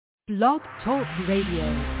Blog Talk Radio.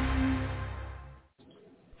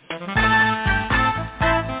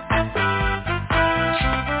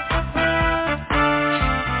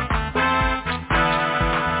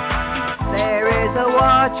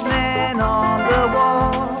 Watchman on the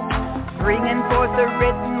wall, bringing forth the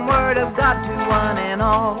written word of God to one and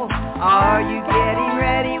all. Are you getting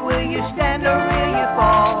ready? Will you stand or will you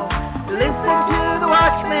fall? Listen to the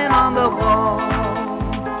watchman on the wall.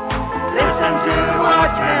 Listen to the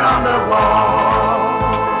watchman on the wall.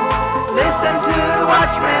 Listen to the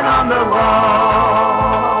watchman on the wall.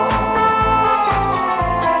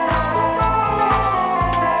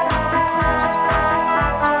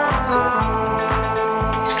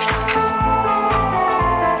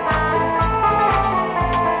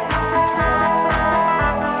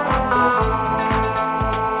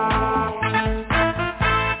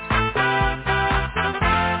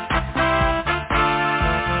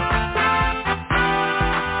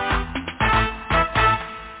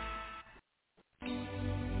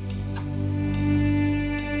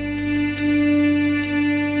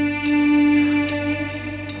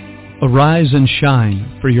 Arise and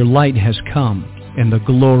shine, for your light has come, and the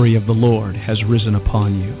glory of the Lord has risen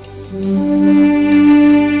upon you.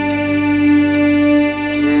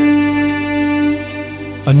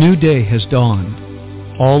 A new day has dawned.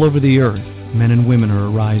 All over the earth, men and women are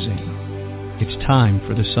arising. It's time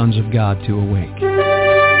for the sons of God to awake.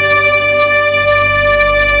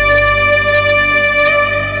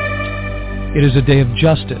 It is a day of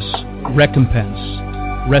justice, recompense,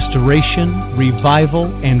 restoration, revival,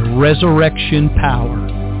 and resurrection power.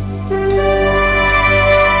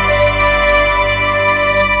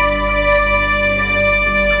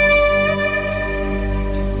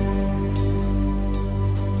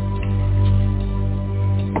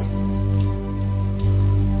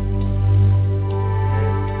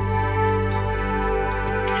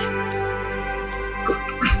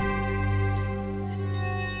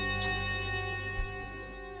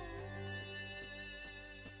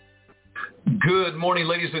 Good morning,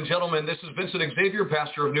 ladies and gentlemen. This is Vincent Xavier,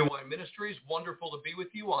 pastor of New Wine Ministries. Wonderful to be with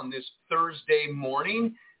you on this Thursday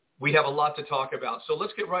morning. We have a lot to talk about. So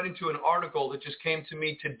let's get right into an article that just came to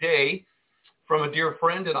me today from a dear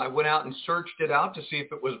friend, and I went out and searched it out to see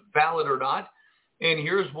if it was valid or not. And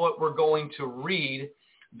here's what we're going to read.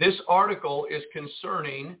 This article is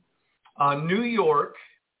concerning New York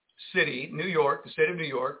City, the state of New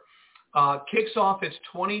York, kicks off its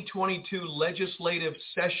 2022 legislative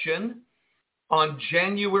session on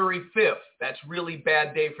January 5th. That's really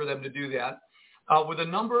bad day for them to do that. With a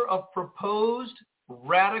number of proposed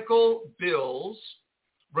radical bills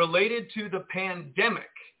related to the pandemic.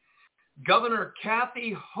 Governor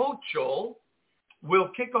Kathy Hochul will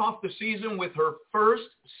kick off the season with her first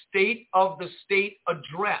State of the State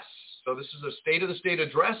address. So this is a State of the State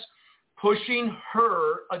address pushing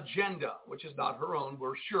her agenda, which is not her own.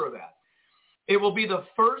 We're sure of that. It will be the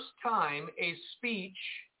first time a speech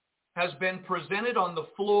has been presented on the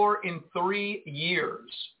floor in 3 years.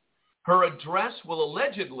 Her address will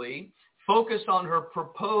allegedly focus on her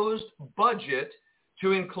proposed budget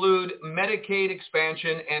to include Medicaid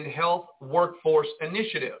expansion and health workforce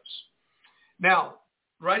initiatives. Now,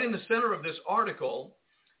 right in the center of this article,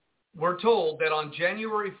 we're told that on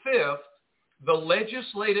January 5th, the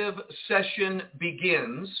legislative session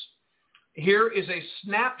begins. Here is a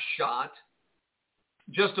snapshot,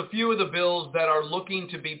 just a few of the bills that are looking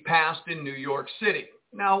to be passed in New York City.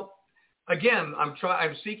 Now, again, I'm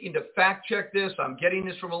seeking to fact check this. I'm getting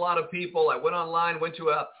this from a lot of people. I went online, went to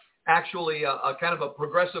a kind of a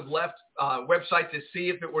progressive left website to see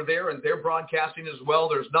if it were there, and they're broadcasting as well.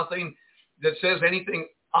 There's nothing that says anything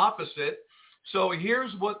opposite. So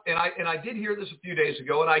here's what, and I did hear this a few days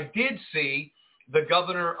ago, and I did see the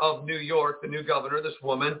governor of New York, the new governor, this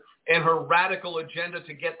woman, and her radical agenda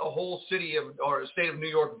to get the whole city or state of New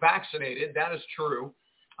York vaccinated. That is true.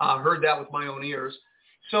 Heard that with my own ears.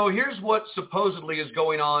 So here's what supposedly is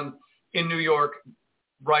going on in New York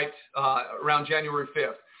right around January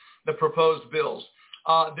 5th, the proposed bills.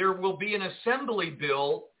 There will be an Assembly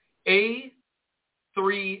Bill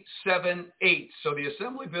A378. So the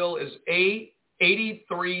Assembly Bill is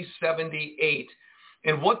A8378.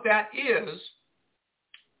 And what that is,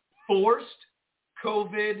 forced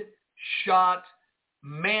COVID shot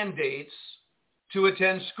mandates to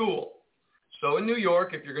attend school. So in New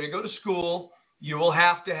York, if you're going to go to school, you will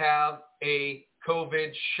have to have a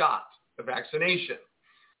COVID shot, a vaccination.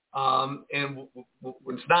 And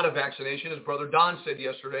it's not a vaccination, as Brother Don said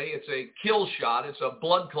yesterday. It's a kill shot. It's a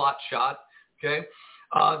blood clot shot. Okay.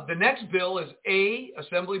 The next bill is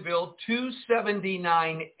Assembly Bill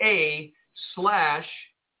 279A/6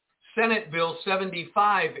 Senate Bill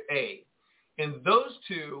 75A. And those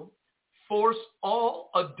two force all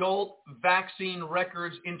adult vaccine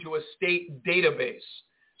records into a state database.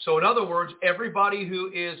 So in other words, everybody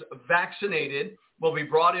who is vaccinated will be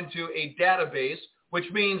brought into a database, which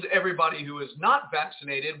means everybody who is not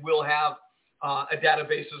vaccinated will have a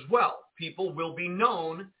database as well. People will be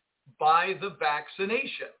known by the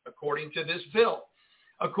vaccination, according to this bill.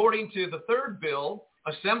 According to the third bill,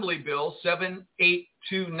 Assembly Bill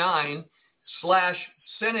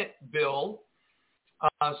 7829/Senate Bill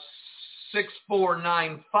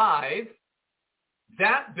 6495,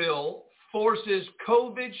 that bill forces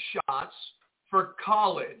COVID shots for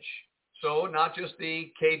college. So not just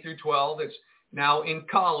the K through 12, it's now in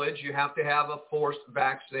college, you have to have a forced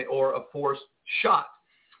vaccine or a forced shot.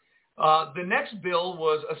 The next bill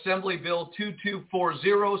was Assembly Bill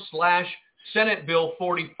 2240/Senate Bill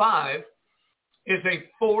 45, is a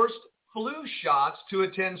forced flu shots to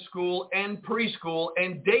attend school and preschool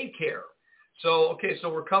and daycare. So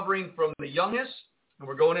we're covering from the youngest, and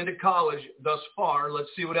we're going into college thus far. Let's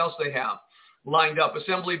see what else they have lined up.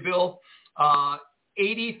 Assembly Bill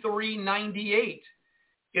 8398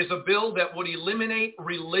 is a bill that would eliminate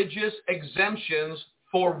religious exemptions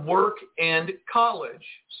for work and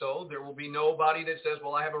college. So there will be nobody that says,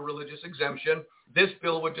 well, I have a religious exemption. This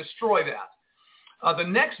bill would destroy that. The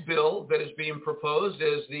next bill that is being proposed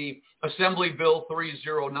is the Assembly Bill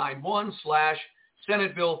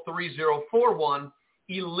 3091/Senate Bill 3041,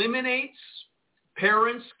 eliminates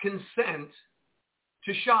parents' consent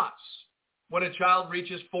to shots when a child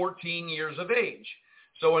reaches 14 years of age.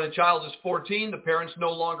 So when a child is 14, the parents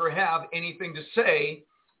no longer have anything to say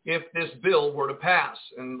if this bill were to pass.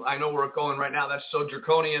 And I know where it's going right now. That's so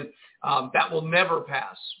draconian. That will never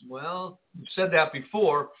pass. Well, you've said that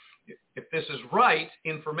before. If this is right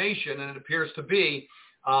information, and it appears to be,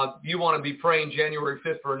 you want to be praying January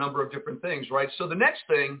 5th for a number of different things, right? So the next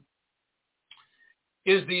thing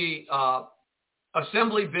is the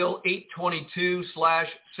Assembly Bill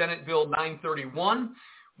 822/Senate Bill 931,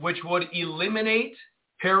 which would eliminate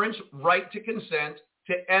parents' right to consent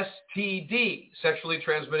to STD, sexually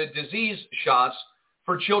transmitted disease shots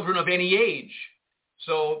for children of any age.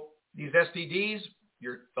 So these STDs,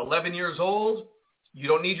 you're 11 years old, you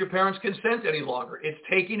don't need your parents' consent any longer. It's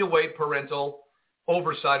taking away parental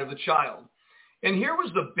oversight of the child. And here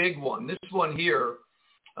was the big one. This one here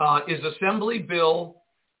is Assembly Bill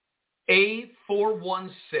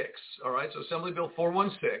A416. All right, so Assembly Bill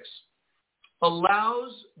 416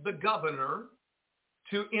 allows the governor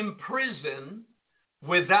to imprison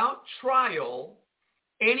without trial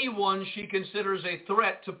anyone she considers a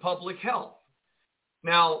threat to public health.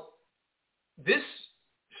 Now, this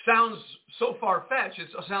sounds so far-fetched, it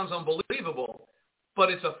sounds unbelievable, but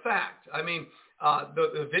it's a fact. I mean,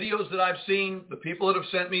 the videos that I've seen, the people that have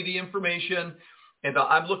sent me the information, and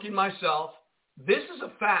I'm looking myself, this is a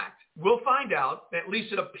fact. We'll find out, at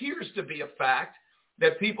least it appears to be a fact,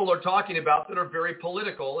 that people are talking about that are very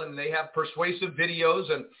political, and they have persuasive videos,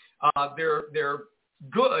 and they're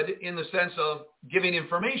good in the sense of giving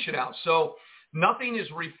information out. So nothing is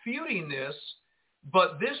refuting this,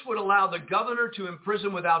 but this would allow the governor to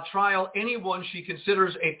imprison without trial anyone she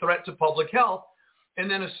considers a threat to public health. And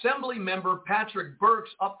then Assembly Member Patrick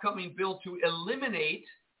Burke's upcoming bill to eliminate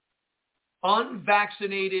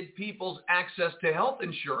unvaccinated people's access to health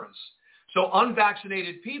insurance. So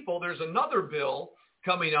unvaccinated people, there's another bill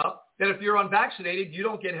coming up that if you're unvaccinated, you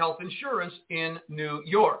don't get health insurance in New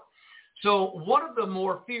York. So one of the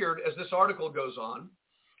more feared, as this article goes on,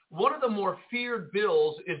 one of the more feared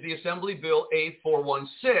bills is the Assembly Bill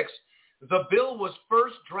A416. The bill was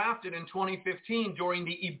first drafted in 2015 during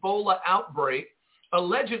the Ebola outbreak,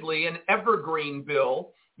 allegedly an evergreen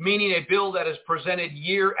bill, meaning a bill that is presented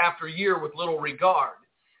year after year with little regard.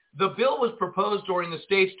 The bill was proposed during the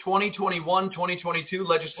state's 2021-2022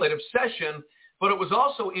 legislative session, but it was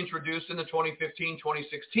also introduced in the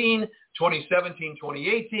 2015-2016,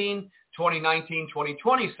 2017-2018,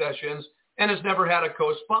 2019-2020 sessions, and has never had a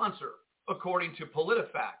co-sponsor, according to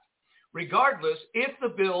PolitiFact. Regardless, if the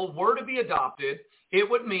bill were to be adopted, it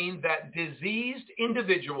would mean that diseased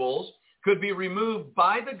individuals could be removed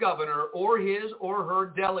by the governor or his or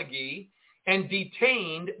her delegee and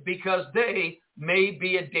detained because they may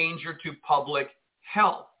be a danger to public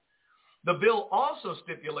health. The bill also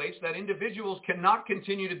stipulates that individuals cannot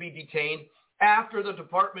continue to be detained after the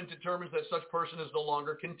department determines that such person is no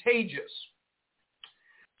longer contagious.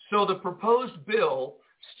 So the proposed bill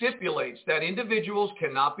stipulates that individuals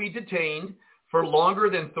cannot be detained for longer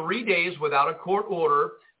than 3 days without a court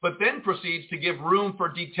order, but then proceeds to give room for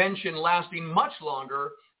detention lasting much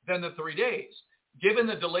longer than the 3 days. given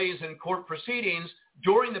the delays in court proceedings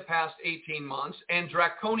during the past 18 months and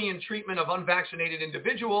draconian treatment of unvaccinated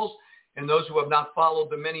individuals and those who have not followed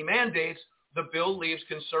the many mandates, the bill leaves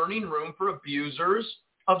concerning room for abusers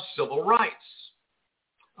of civil rights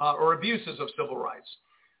or abuses of civil rights.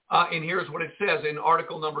 And here's what it says in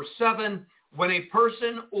Article number 7. When a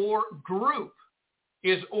person or group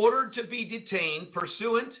is ordered to be detained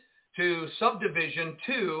pursuant to subdivision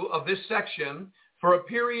 2 of this section for a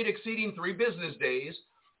period exceeding 3 business days,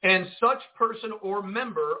 and such person or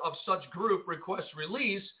member of such group requests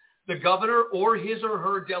release, the governor or his or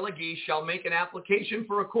her delegee shall make an application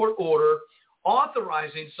for a court order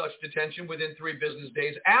authorizing such detention within 3 business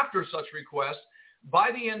days after such request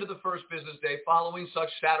by the end of the first business day following such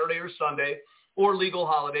Saturday or Sunday or legal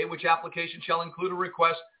holiday, which application shall include a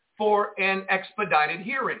request for an expedited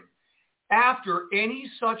hearing. After any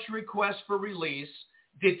such request for release,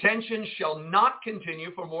 detention shall not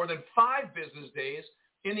continue for more than 5 business days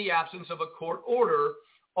in the absence of a court order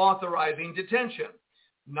authorizing detention.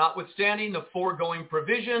 Notwithstanding the foregoing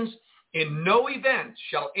provisions, in no event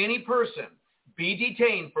shall any person be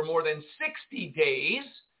detained for more than 60 days,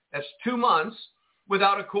 that's 2 months,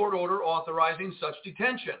 without a court order authorizing such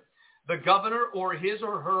detention. The governor or his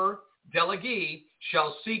or her delegee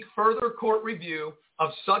shall seek further court review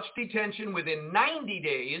of such detention within 90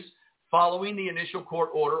 days following the initial court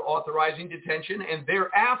order authorizing detention, and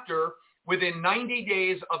thereafter within 90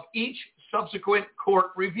 days of each subsequent court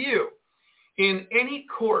review in any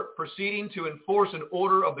court proceeding to enforce an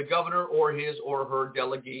order of the governor or his or her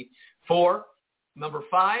delegee. 4, number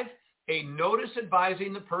 5, a notice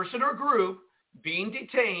advising the person or group being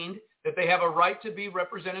detained that they have a right to be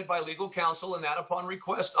represented by legal counsel and that upon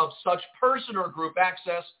request of such person or group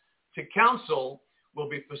access to counsel will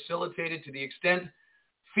be facilitated to the extent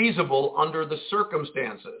feasible under the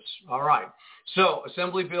circumstances. All right. So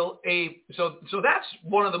Assembly Bill A. So that's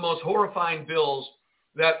one of the most horrifying bills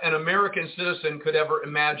that an American citizen could ever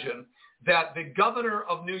imagine, that the governor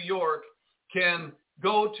of New York can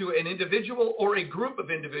go to an individual or a group of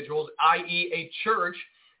individuals, i.e. a church,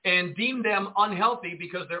 and deem them unhealthy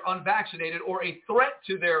because they're unvaccinated or a threat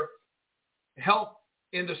to their health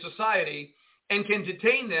in the society, and can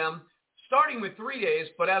detain them starting with 3 days,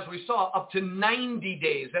 but as we saw, up to 90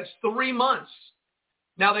 days. That's 3 months.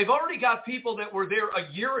 Now, they've already got people that were there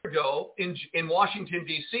a year ago in Washington,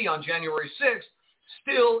 D.C. on January 6th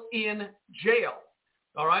still in jail.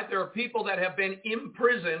 All right? There are people that have been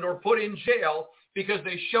imprisoned or put in jail because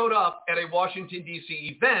they showed up at a Washington,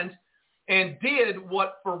 D.C. event and did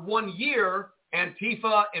what for 1 year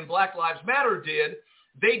Antifa and Black Lives Matter did.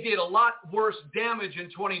 They did a lot worse damage in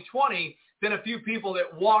 2020 than a few people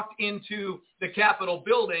that walked into the Capitol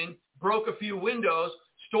building, broke a few windows,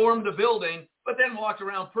 stormed the building, but then walked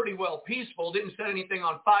around pretty well peaceful, didn't set anything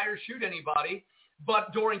on fire, shoot anybody.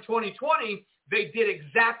 But during 2020, they did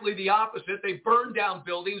exactly the opposite. They burned down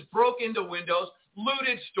buildings, broke into windows,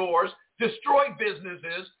 looted stores, destroyed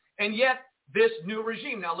businesses, and yet this new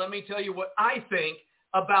regime. Now, let me tell you what I think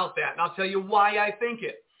about that, and I'll tell you why I think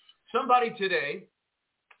it. Somebody today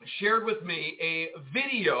shared with me a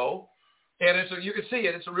video, and you can see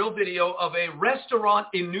it. It's a real video of a restaurant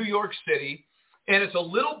in New York City, and it's a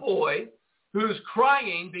little boy who's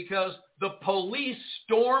crying because the police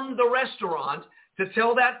stormed the restaurant to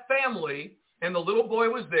tell that family, and the little boy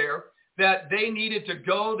was there, that they needed to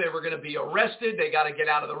go. They were going to be arrested. They got to get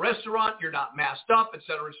out of the restaurant. You're not masked up, et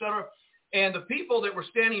cetera, et cetera. And the people that were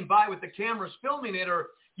standing by with the cameras filming it are,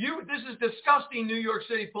 this is disgusting, New York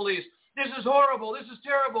City police. This is horrible. This is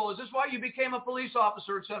terrible. Is this why you became a police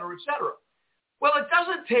officer, et cetera, et cetera? Well, it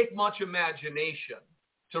doesn't take much imagination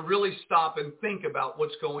to really stop and think about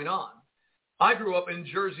what's going on. I grew up in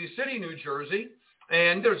Jersey City, New Jersey,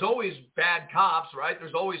 and there's always bad cops, right?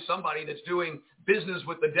 There's always somebody that's doing business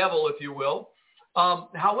with the devil, if you will.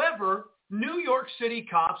 However, New York City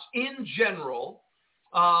cops in general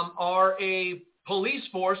are a police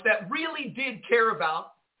force that really did care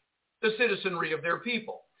about the citizenry of their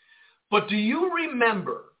people. But do you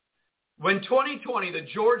remember when 2020, the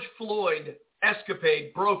George Floyd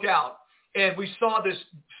escapade broke out and we saw this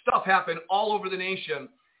stuff happen all over the nation?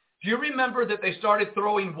 Do you remember that they started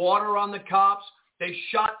throwing water on the cops? They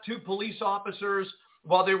shot 2 police officers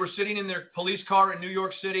while they were sitting in their police car in New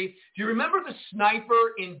York City. Do you remember the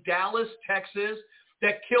sniper in Dallas, Texas,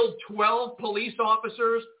 that killed 12 police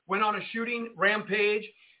officers, went on a shooting rampage?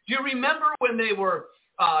 Do you remember when they were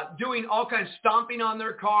doing all kinds, stomping on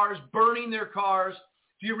their cars, burning their cars?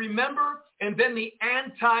 Do you remember? And then the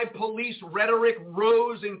anti-police rhetoric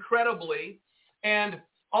rose incredibly, and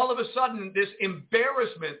all of a sudden, this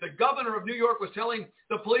embarrassment, the governor of New York was telling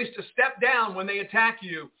the police to step down when they attack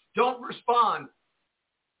you. Don't respond.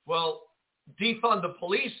 well, defund the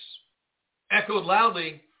police echoed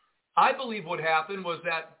loudly. I believe what happened was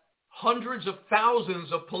that hundreds of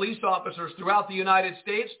thousands of police officers throughout the United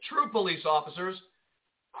States, true police officers,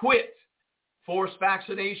 quit. Forced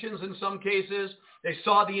vaccinations in some cases. They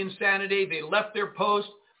saw the insanity. They left their post.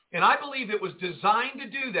 And I believe it was designed to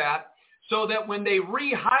do that so that when they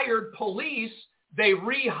rehired police, they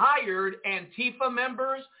rehired Antifa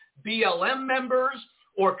members, BLM members,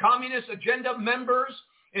 or Communist Agenda members.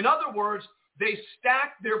 In other words, they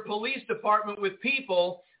stacked their police department with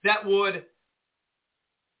people that would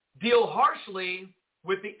deal harshly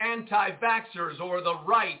with the anti-vaxxers or the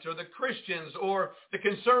right or the Christians or the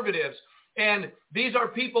conservatives. And these are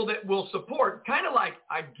people that will support, kind of like,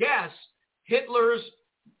 I guess, Hitler's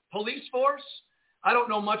police force. I don't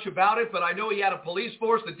know much about it, but I know he had a police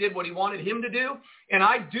force that did what he wanted him to do. And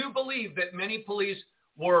I do believe that many police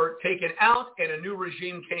were taken out and a new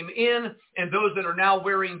regime came in. And those that are now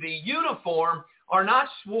wearing the uniform are not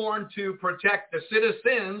sworn to protect the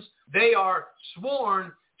citizens. They are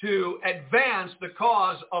sworn to advance the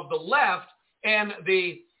cause of the left and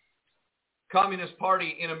the Communist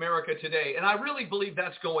Party in America today. And I really believe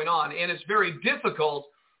that's going on. And it's very difficult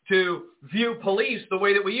to view police the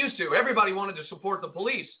way that we used to. Everybody wanted to support the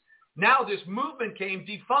police. Now this movement came,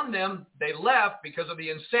 defund them. They left because of the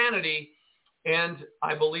insanity. And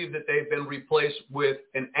I believe that they've been replaced with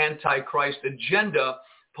an antichrist agenda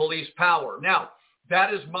police power. Now,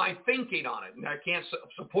 that is my thinking on it. And I can't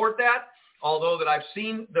support that, although that I've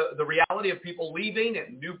seen the reality of people leaving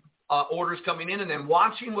and new orders coming in, and then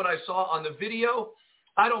watching what I saw on the video.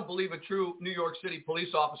 I don't believe a true New York City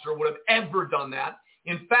police officer would have ever done that.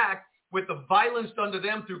 In fact, with the violence done to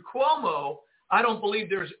them through Cuomo, I don't believe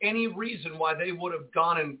there's any reason why they would have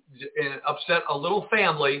gone and upset a little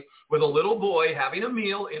family with a little boy having a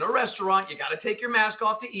meal in a restaurant. You got to take your mask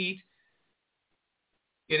off to eat.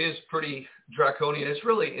 It is pretty draconian. It's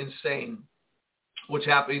really insane what's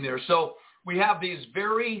happening there. So we have these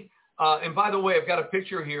very, and by the way, I've got a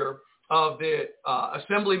picture here of the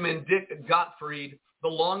Assemblyman Dick Gottfried, the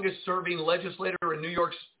longest serving legislator in New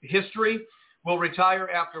York's history, will retire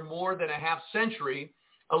after more than a half century.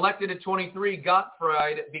 Elected at 23,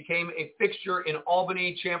 Gottfried became a fixture in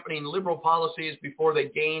Albany, championing liberal policies before they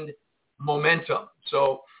gained momentum.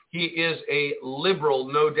 So he is a liberal,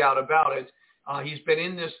 no doubt about it. He's been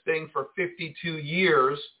in this thing for 52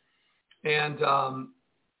 years, and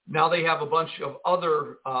now they have a bunch of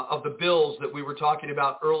other of the bills that we were talking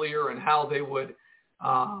about earlier and how they would,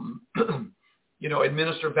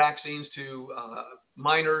 administer vaccines to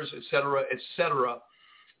minors, et cetera, et cetera.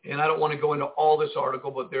 And I don't want to go into all this article,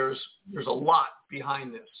 but there's a lot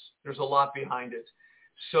behind this. There's a lot behind it.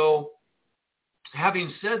 So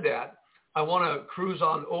having said that, I want to cruise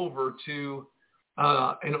on over to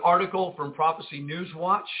an article from Prophecy News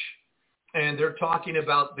Watch, and they're talking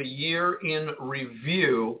about the year in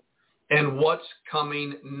review and what's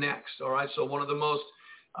coming next. All right, so one of the most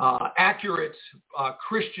accurate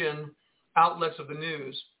Christian outlets of the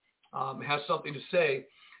news has something to say.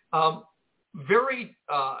 Very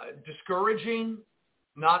discouraging,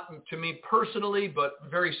 not to me personally, but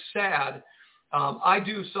very sad. I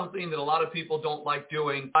do something that a lot of people don't like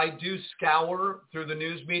doing. I do scour through the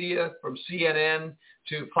news media from CNN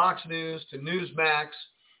to Fox News to Newsmax.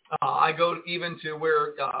 I go even to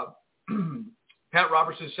where Pat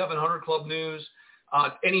Robertson's 700 Club News,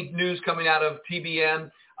 any news coming out of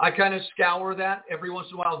TBN. I kind of scour that every once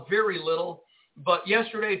in a while, very little. But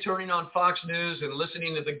yesterday, turning on Fox News and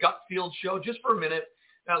listening to the Gutfield show just for a minute,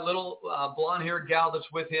 that little blonde-haired gal that's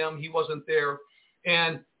with him, he wasn't there,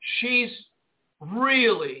 and she's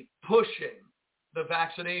really pushing the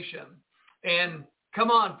vaccination. And come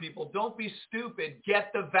on, people, don't be stupid.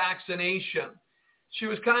 Get the vaccination. She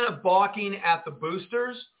was kind of balking at the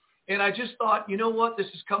boosters, and I just thought, you know what? This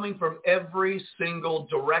is coming from every single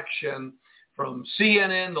direction, from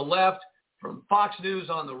CNN, the left, from Fox News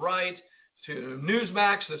on the right, to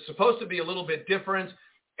Newsmax that's supposed to be a little bit different.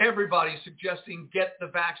 Everybody's suggesting get the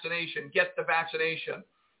vaccination, get the vaccination.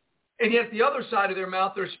 And yet the other side of their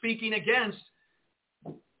mouth, they're speaking against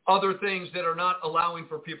other things that are not allowing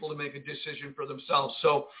for people to make a decision for themselves.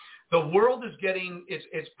 So the world is getting,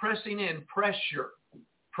 it's pressing in pressure.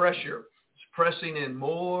 It's pressing in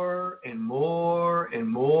more and more and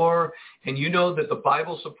more. And you know that the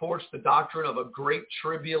Bible supports the doctrine of a great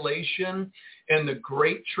tribulation. And the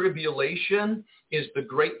great tribulation is the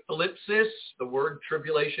great thlipsis. The word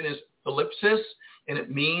tribulation is thlipsis, and it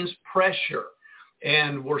means pressure.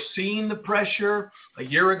 And we're seeing the pressure. A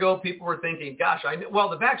year ago, people were thinking, gosh,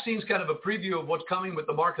 the vaccine's kind of a preview of what's coming with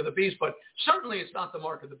the mark of the beast, but certainly it's not the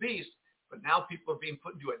mark of the beast. but now people are being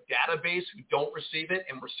put into a database who don't receive it,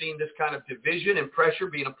 and we're seeing this kind of division and pressure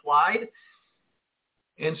being applied.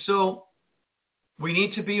 And so we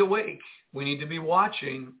need to be awake. We need to be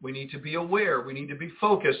watching. We need to be aware. We need to be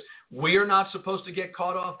focused. We are not supposed to get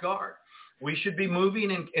caught off guard. We should be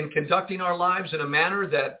moving and conducting our lives in a manner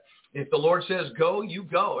that if the Lord says go, you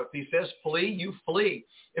go. If he says flee, you flee.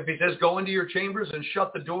 If he says go into your chambers and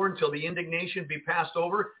shut the door until the indignation be passed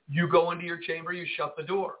over, you go into your chamber, you shut the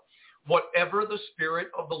door. Whatever the Spirit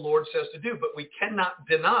of the Lord says to do. But we cannot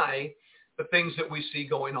deny the things that we see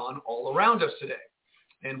going on all around us today.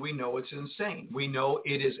 And we know it's insane. We know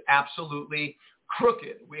it is absolutely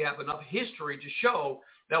crooked. We have enough history to show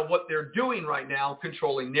that what they're doing right now,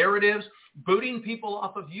 controlling narratives, booting people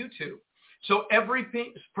off of YouTube. So every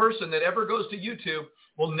person that ever goes to YouTube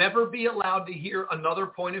will never be allowed to hear another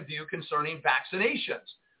point of view concerning vaccinations.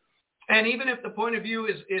 And even if the point of view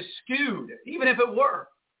is skewed, even if it were,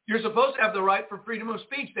 you're supposed to have the right for freedom of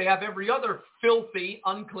speech. They have every other filthy,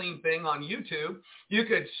 unclean thing on YouTube. You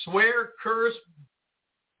could swear, curse,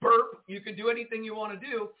 burp. You can do anything you want to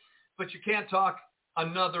do, but you can't talk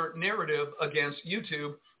another narrative against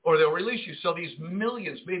YouTube or they'll release you. So these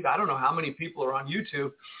millions, maybe I don't know how many people are on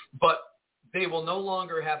YouTube, but they will no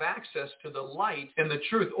longer have access to the light and the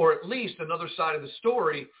truth, or at least another side of the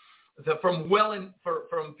story from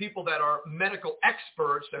people that are medical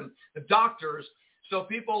experts and the doctors. So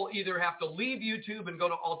people either have to leave YouTube and go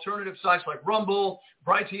to alternative sites like Rumble,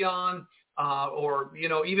 Brighteon, or,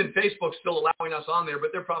 even Facebook's still allowing us on there, but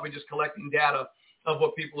they're probably just collecting data of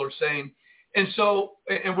what people are saying. And so,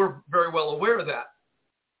 and we're very well aware of that.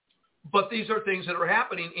 But these are things that are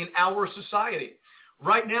happening in our society.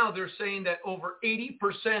 Right now, they're saying that over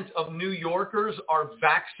 80% of New Yorkers are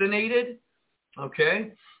vaccinated.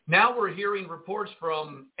 Okay. Now we're hearing reports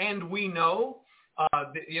from And We Know.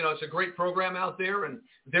 It's a great program out there, and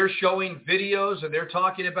they're showing videos and they're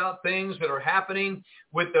talking about things that are happening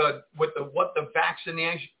with what the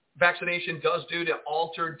vaccination does do to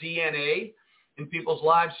alter DNA in people's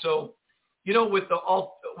lives. So, with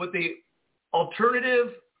the alternative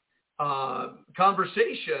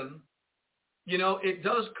conversation, it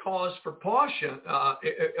does cause for caution,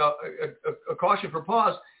 a caution for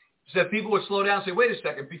pause, so that people would slow down and say, wait a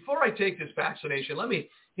second, before I take this vaccination, let me,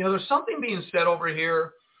 there's something being said over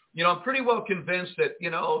here. I'm pretty well convinced that,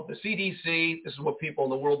 the CDC, this is what people in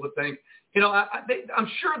the world would think, I'm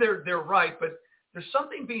sure they're right, but there's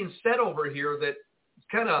something being said over here that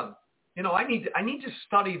kind of, I need to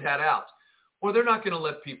study that out. Or they're not going to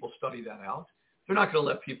let people study that out. They're not going to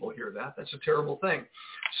let people hear that. That's a terrible thing.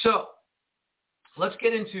 So let's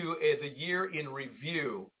get into the year in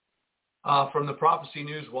review from the Prophecy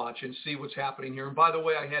News Watch and see what's happening here. And by the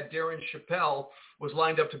way, I had Darren Shopbell was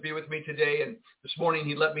lined up to be with me today. And this morning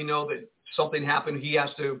he let me know that something happened. He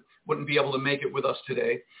wouldn't be able to make it with us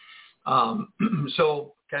today.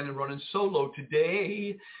 So kind of running solo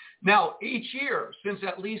today. Now, each year since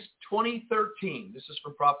at least 2013, this is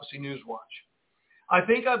from Prophecy News Watch, I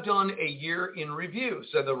think I've done a year in review,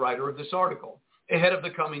 said the writer of this article, ahead of the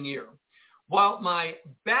coming year. While my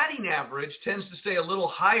batting average tends to stay a little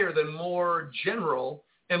higher than more general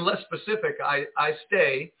and less specific I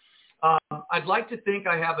stay, I'd like to think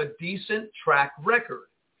I have a decent track record.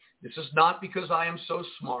 This is not because I am so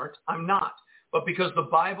smart. I'm not. But because the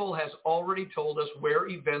Bible has already told us where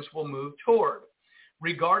events will move toward.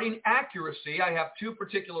 Regarding accuracy, I have two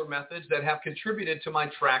particular methods that have contributed to my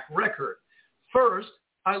track record. First,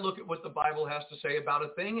 I look at what the Bible has to say about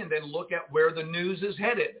a thing and then look at where the news is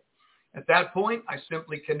headed. At that point, I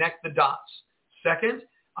simply connect the dots. Second,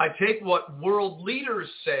 I take what world leaders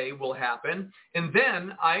say will happen, and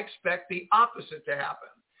then I expect the opposite to happen.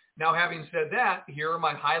 Now, having said that, here are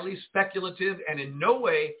my highly speculative and in no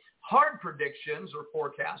way hard predictions or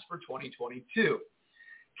forecasts for 2022.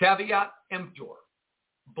 Caveat emptor.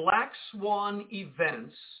 Black swan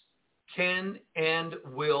events can and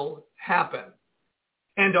will happen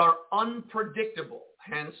and are unpredictable,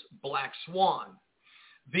 hence black swan.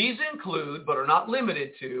 These include, but are not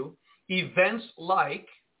limited to, events like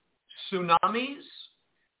tsunamis,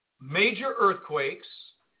 major earthquakes,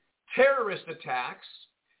 terrorist attacks,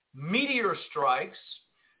 meteor strikes,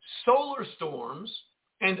 solar storms,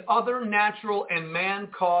 and other natural and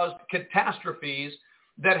man-caused catastrophes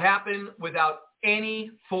that happen without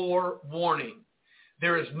any forewarning.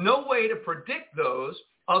 There is no way to predict those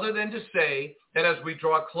other than to say that as we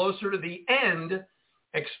draw closer to the end,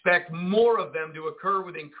 expect more of them to occur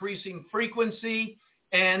with increasing frequency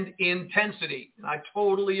and intensity. And I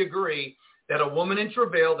totally agree that a woman in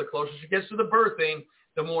travail, the closer she gets to the birthing,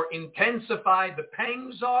 the more intensified the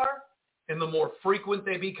pangs are and the more frequent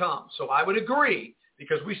they become. So I would agree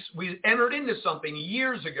because we entered into something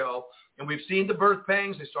years ago, and we've seen the birth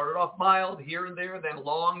pangs. They started off mild here and there, then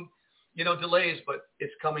long, delays, but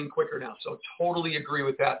it's coming quicker now. So totally agree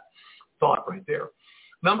with that thought right there.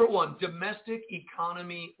 Number one, domestic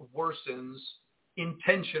economy worsens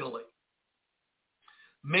intentionally.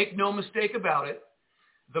 Make no mistake about it.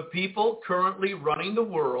 The people currently running the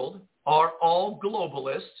world are all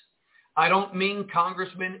globalists. I don't mean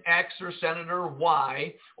Congressman X or Senator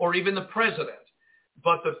Y or even the president,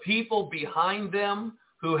 but the people behind them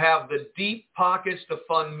who have the deep pockets to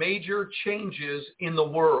fund major changes in the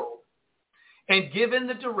world. And given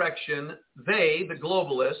the direction they, the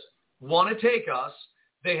globalists, want to take us,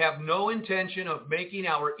 they have no intention of making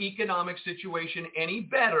our economic situation any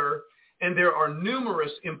better, and there are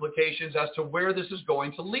numerous implications as to where this is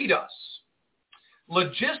going to lead us.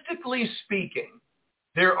 Logistically speaking,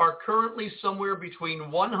 there are currently somewhere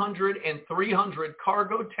between 100 and 300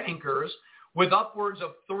 cargo tankers with upwards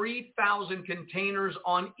of 3,000 containers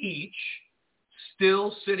on each,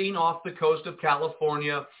 still sitting off the coast of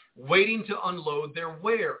California, waiting to unload their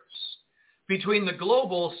wares. Between the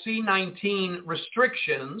global C-19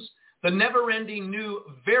 restrictions, the never-ending new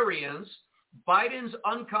variants, Biden's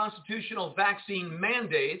unconstitutional vaccine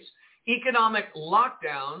mandates, economic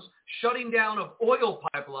lockdowns, shutting down of oil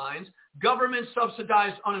pipelines,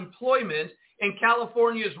 government-subsidized unemployment, and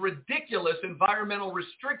California's ridiculous environmental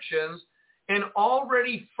restrictions, an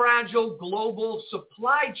already fragile global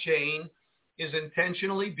supply chain is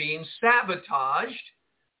intentionally being sabotaged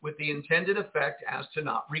with the intended effect as to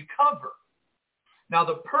not recover. Now,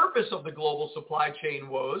 the purpose of the global supply chain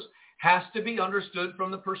woes has to be understood from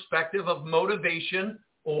the perspective of motivation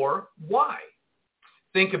or why.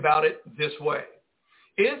 Think about it this way.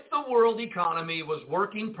 If the world economy was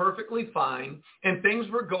working perfectly fine and things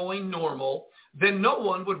were going normal, then no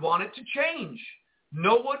one would want it to change.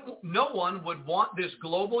 No one would want this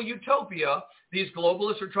global utopia these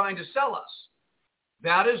globalists are trying to sell us.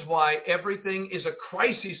 That is why everything is a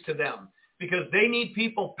crisis to them, because they need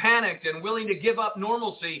people panicked and willing to give up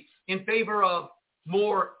normalcy in favor of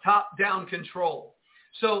more top-down control.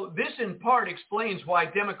 So this in part explains why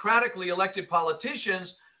democratically elected politicians,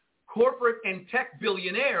 corporate and tech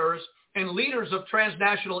billionaires, and leaders of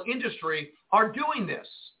transnational industry are doing this.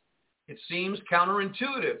 It seems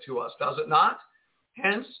counterintuitive to us, does it not?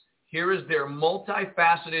 Hence, here is their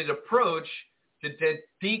multifaceted approach to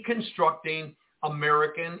deconstructing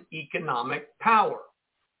American economic power.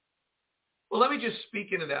 Well, let me just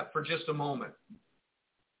speak into that for just a moment.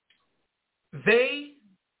 They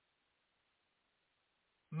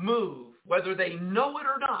move, whether they know it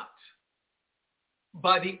or not,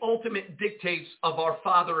 by the ultimate dictates of our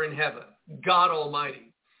Father in heaven, God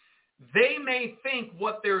Almighty. They may think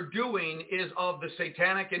what they're doing is of the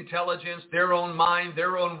satanic intelligence, their own mind,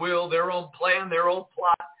 their own will, their own plan, their own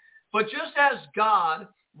plot. But just as God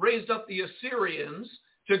raised up the Assyrians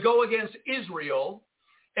to go against Israel,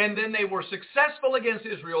 and then they were successful against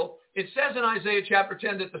Israel, it says in Isaiah chapter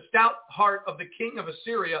 10 that the stout heart of the king of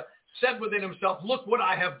Assyria said within himself, look what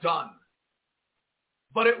I have done.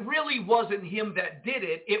 But it really wasn't him that did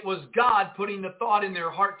it. It was God putting the thought in their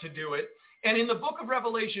heart to do it. And in the book of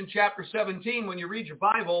Revelation chapter 17, when you read your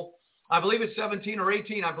Bible, I believe it's 17 or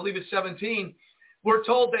 18, I believe it's 17, we're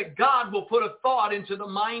told that God will put a thought into the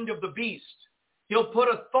mind of the beast. He'll put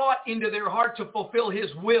a thought into their heart to fulfill his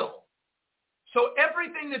will. So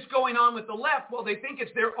everything that's going on with the left, well, they think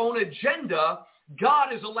it's their own agenda.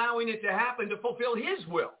 God is allowing it to happen to fulfill his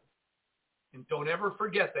will. And don't ever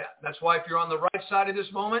forget that. That's why if you're on the right side of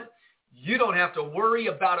this moment, you don't have to worry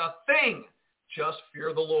about a thing. Just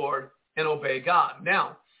fear the Lord and obey God.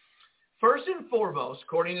 Now, first and foremost,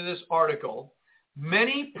 according to this article,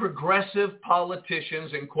 many progressive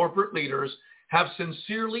politicians and corporate leaders have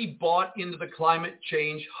sincerely bought into the climate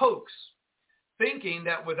change hoax, thinking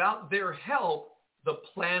that without their help, the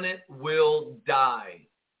planet will die.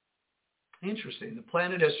 Interesting. The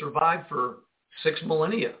planet has survived for 6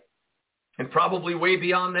 millennia and probably way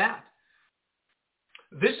beyond that.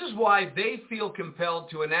 This is why they feel compelled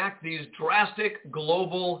to enact these drastic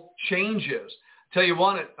global changes. Tell you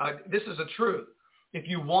what, this is a truth. If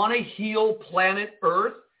you want to heal planet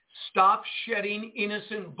Earth, stop shedding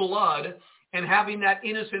innocent blood and having that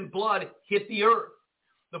innocent blood hit the earth.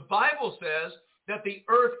 The Bible says that the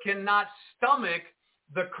earth cannot stomach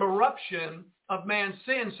the corruption of man's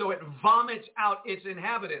sin, so it vomits out its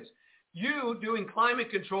inhabitants. You doing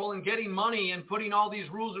climate control and getting money and putting all these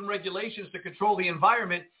rules and regulations to control the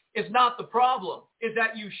environment is not the problem, is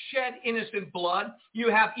that you shed innocent blood. You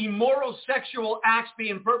have immoral sexual acts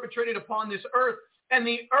being perpetrated upon this earth, and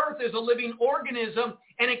the earth is a living organism,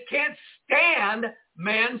 and it can't stand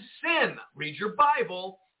man's sin. Read your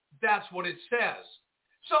Bible. That's what it says.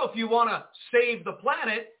 So if you want to save the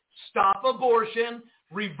planet, stop abortion,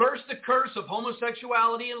 reverse the curse of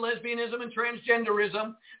homosexuality and lesbianism and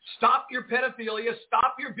transgenderism, stop your pedophilia,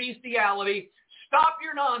 stop your bestiality, stop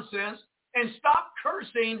your nonsense, and stop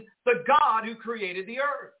cursing the God who created the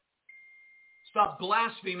earth. Stop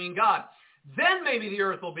blaspheming God. Then maybe the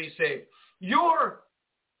earth will be saved. Your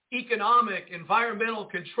economic, environmental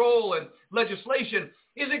control and legislation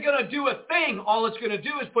isn't going to do a thing. All it's going to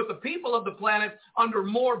do is put the people of the planet under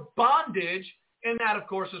more bondage, and that, of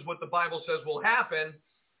course, is what the Bible says will happen.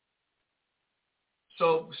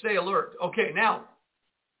 So stay alert. Okay, now,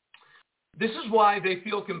 this is why they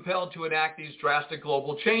feel compelled to enact these drastic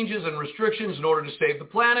global changes and restrictions in order to save the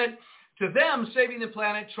planet. To them, saving the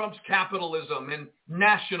planet trumps capitalism and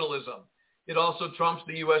nationalism. It also trumps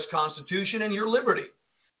the U.S. Constitution and your liberty.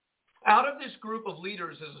 Out of this group of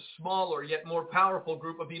leaders is a smaller yet more powerful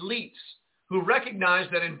group of elites who recognize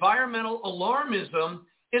that environmental alarmism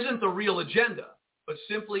isn't the real agenda, but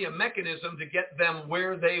simply a mechanism to get them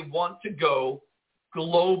where they want to go,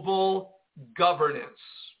 global governance.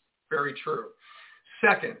 Very true.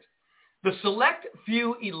 Second, the select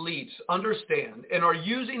few elites understand and are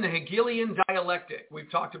using the Hegelian dialectic, we've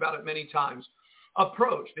talked about it many times,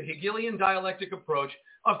 the Hegelian dialectic approach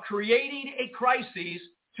of creating a crisis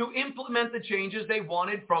to implement the changes they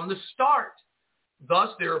wanted from the start. Thus,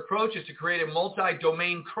 their approach is to create a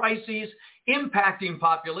multi-domain crisis impacting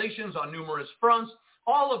populations on numerous fronts,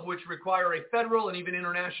 all of which require a federal and even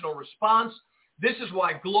international response. This is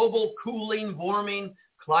why global cooling, warming,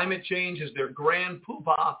 climate change is their grand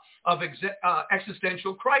poobah of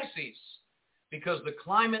existential crises, because the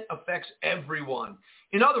climate affects everyone.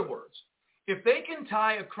 In other words, if they can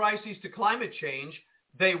tie a crisis to climate change,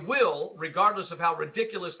 they will, regardless of how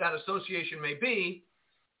ridiculous that association may be,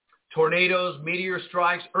 tornadoes, meteor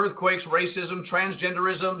strikes, earthquakes, racism,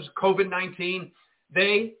 transgenderism, COVID-19,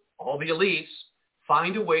 all the elites,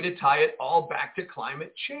 find a way to tie it all back to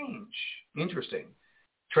climate change. Interesting.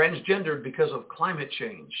 Transgendered because of climate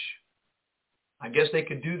change. I guess they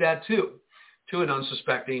could do that too, to an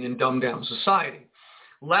unsuspecting and dumbed down society.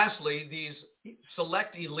 Lastly, these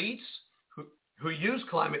select elites who use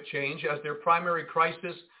climate change as their primary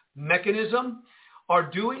crisis mechanism are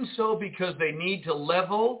doing so because they need to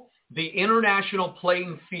level the international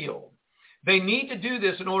playing field. They need to do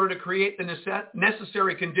this in order to create the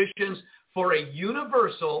necessary conditions for a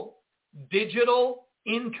universal digital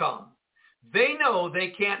income. They know they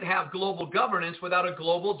can't have global governance without a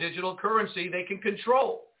global digital currency they can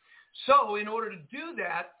control. So in order to do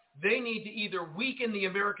that, they need to either weaken the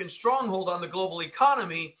American stronghold on the global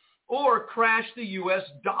economy or crash the U.S.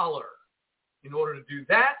 dollar. In order to do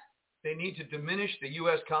that, they need to diminish the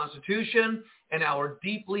U.S. Constitution and our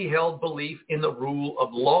deeply held belief in the rule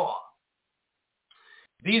of law.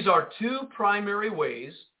 These are two primary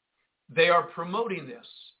ways they are promoting this.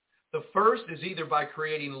 The first is either by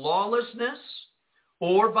creating lawlessness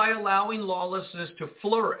or by allowing lawlessness to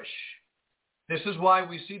flourish. This is why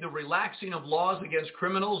we see the relaxing of laws against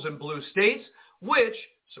criminals in blue states, which,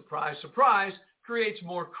 surprise, surprise, creates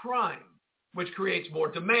more crime, which creates more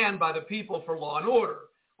demand by the people for law and order,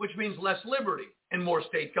 which means less liberty and more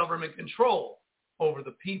state government control over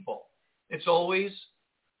the people. It's always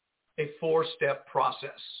a four-step process.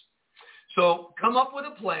 So come up with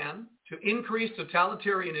a plan to increase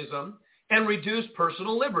totalitarianism and reduce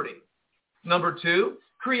personal liberty. Number two,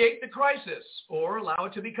 create the crisis or allow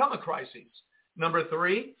it to become a crisis. Number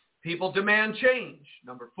three, people demand change.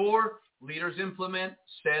 Number four, leaders implement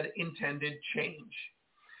said intended change.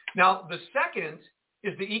 Now, the second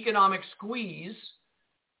is the economic squeeze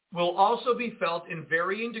will also be felt in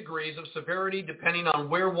varying degrees of severity depending on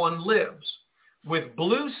where one lives, with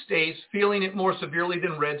blue states feeling it more severely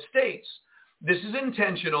than red states. This is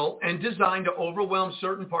intentional and designed to overwhelm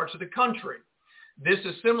certain parts of the country. This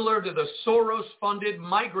is similar to the Soros-funded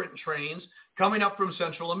migrant trains coming up from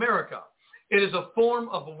Central America. It is a form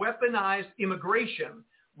of weaponized immigration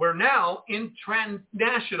where now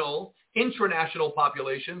intranational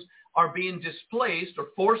populations are being displaced or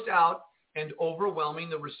forced out and overwhelming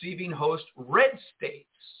the receiving host red states.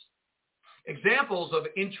 Examples of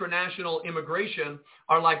intranational immigration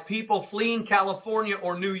are like people fleeing California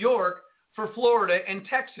or New York for Florida and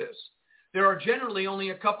Texas. There are generally only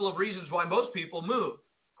a couple of reasons why most people move: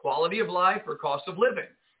 quality of life or cost of living.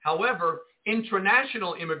 However,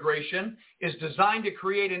 intranational immigration is designed to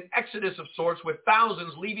create an exodus of sorts with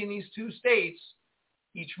thousands leaving these two states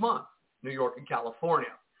each month, New York and California.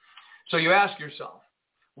 So you ask yourself,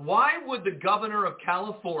 why would the governor of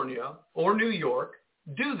California or New York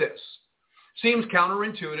do this? Seems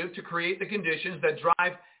counterintuitive to create the conditions that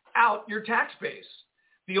drive out your tax base.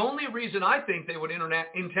 The only reason I think they would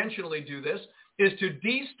intentionally do this is to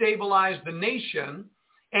destabilize the nation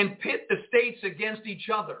and pit the states against each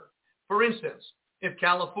other. For instance, if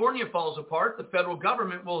California falls apart, the federal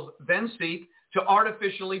government will then seek to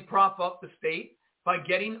artificially prop up the state by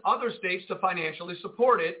getting other states to financially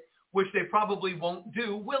support it, which they probably won't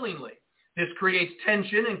do willingly. This creates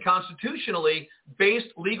tension and constitutionally based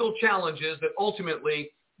legal challenges that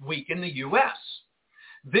ultimately weaken the U.S.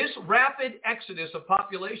 This rapid exodus of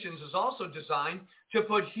populations is also designed to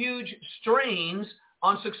put huge strains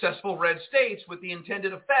on successful red states with the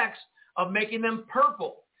intended effects of making them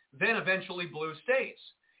purple, then eventually blue states.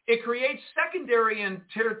 It creates secondary and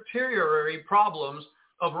tertiary problems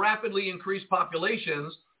of rapidly increased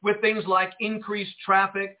populations with things like increased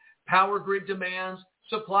traffic, power grid demands,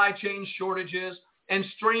 supply chain shortages, and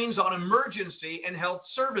strains on emergency and health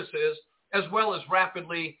services, as well as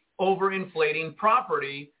rapidly overinflating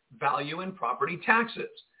property value and property taxes.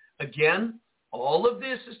 Again, all of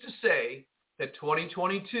this is to say that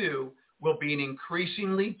 2022 will be an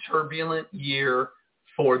increasingly turbulent year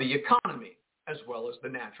for the economy, as well as the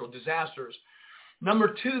natural disasters.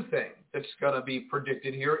 Number two thing that's going to be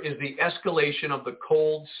predicted here is the escalation of the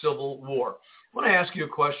cold civil war. I want to ask you a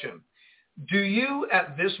question. Do you,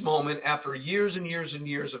 at this moment, after years and years and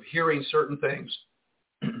years of hearing certain things,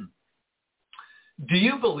 do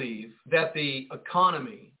you believe that the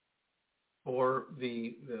economy or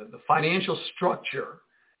the financial structure,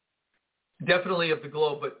 definitely of the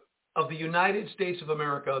globe, but of the United States of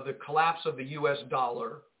America, the collapse of the U.S.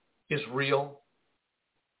 dollar is real?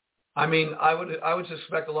 I mean, I would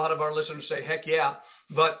suspect a lot of our listeners say, heck yeah.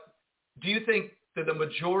 But do you think that the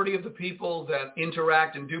majority of the people that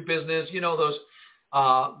interact and do business, you know, those,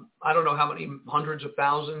 I don't know how many hundreds of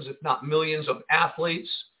thousands, if not millions of athletes,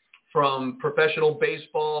 from professional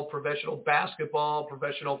baseball, professional basketball,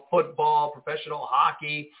 professional football, professional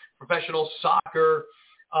hockey, professional soccer,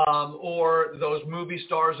 or those movie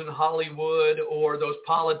stars in Hollywood, or those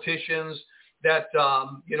politicians that,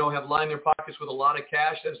 have lined their pockets with a lot of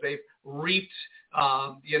cash as they've reaped,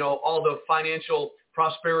 all the financial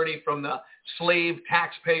prosperity from the slave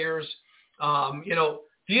taxpayers.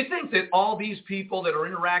 Do you think that all these people that are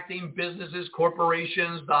interacting, businesses,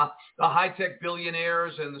 corporations, the high-tech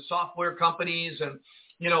billionaires and the software companies and,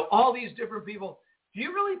 all these different people, do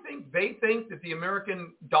you really think they think that the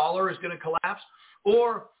American dollar is going to collapse?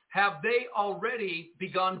 Or have they already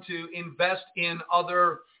begun to invest in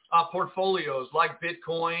other portfolios like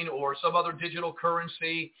Bitcoin or some other digital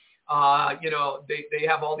currency? They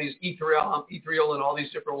have all these Ethereum and all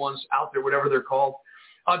these different ones out there, whatever they're called.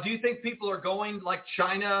 Do you think people are going like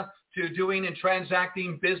China to doing and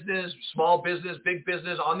transacting business, small business, big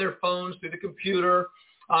business on their phones through the computer,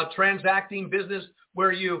 transacting business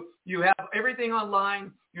where you have everything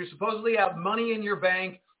online, you supposedly have money in your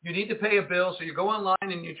bank, you need to pay a bill, so you go online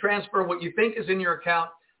and you transfer what you think is in your account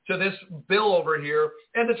to this bill over here,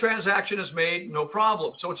 and the transaction is made, no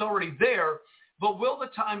problem. So it's already there, but will the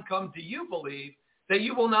time come, do you believe, that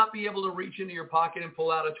you will not be able to reach into your pocket and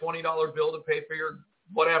pull out a $20 bill to pay for your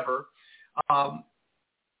whatever? Do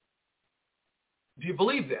you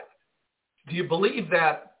believe that? Do you believe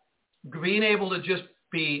that being able to just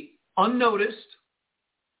be unnoticed,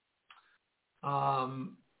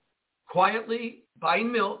 quietly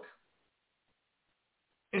buying milk,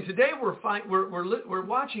 and today we're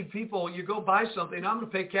watching people, you go buy something, I'm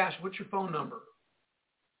going to pay cash, what's your phone number?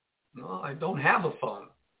 No, I don't have a phone.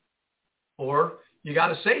 Or you got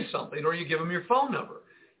to say something, or you give them your phone number.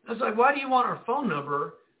 It's like, why do you want our phone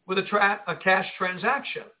number with a cash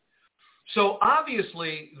transaction? So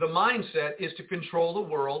obviously the mindset is to control the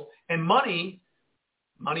world and money.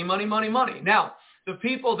 Now, the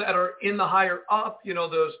people that are in the higher up,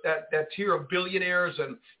 those that tier of billionaires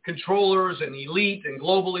and controllers and elite and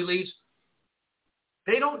global elites,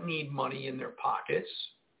 they don't need money in their pockets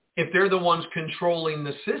if they're the ones controlling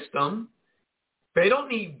the system. They don't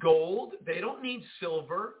need gold. They don't need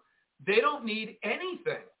silver. They don't need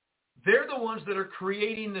anything. They're the ones that are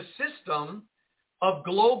creating the system of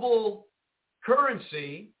global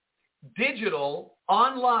currency, digital,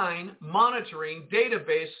 online, monitoring,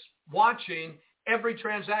 database, watching every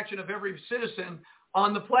transaction of every citizen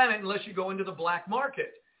on the planet unless you go into the black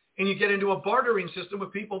market. And you get into a bartering system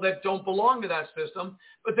with people that don't belong to that system.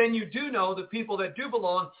 But then you do know that people that do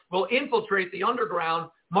belong will infiltrate the underground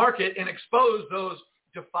market and expose those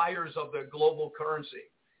defiers of the global currency.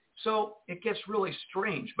 So it gets really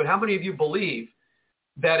strange. But how many of you believe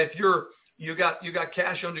that if you got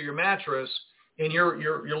cash under your mattress and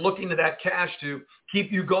you're looking to that cash to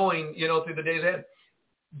keep you going, through the days ahead,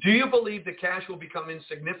 do you believe the cash will become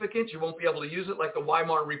insignificant? You won't be able to use it like the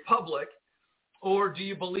Weimar Republic? Or do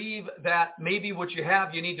you believe that maybe what you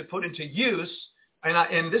have you need to put into use?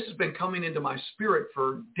 And this has been coming into my spirit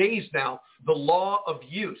for days now, the law of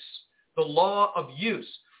use. The law of use.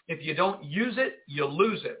 If you don't use it, you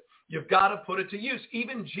lose it. You've got to put it to use.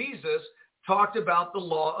 Even Jesus talked about the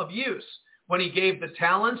law of use when he gave the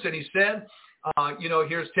talents and he said,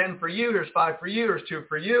 here's 10 for you, here's 5 for you, here's 2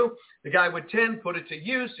 for you. The guy with 10 put it to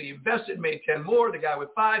use. He invested, made 10 more. The guy with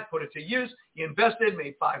 5 put it to use. He invested,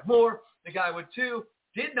 made 5 more. The guy with 2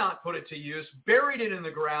 did not put it to use, buried it in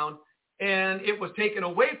the ground, and it was taken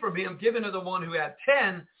away from him, given to the one who had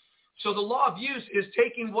 10. So the law of use is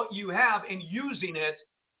taking what you have and using it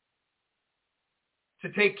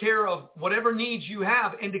to take care of whatever needs you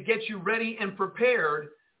have and to get you ready and prepared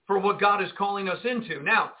for what God is calling us into.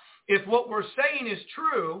 Now, if what we're saying is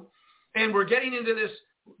true, and we're getting into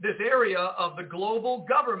this area of the global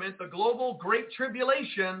government, the global great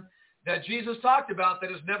tribulation that Jesus talked about that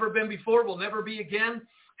has never been before, will never be again,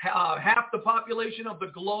 half the population of the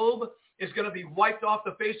globe is going to be wiped off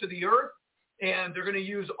the face of the earth, and they're going to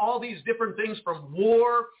use all these different things from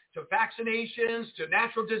war to vaccinations to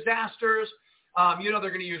natural disasters. They're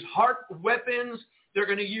going to use heart weapons. They're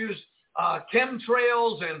going to use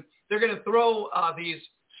chemtrails, and they're going to throw these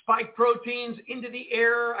spike proteins into the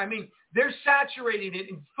air. I mean, they're saturating it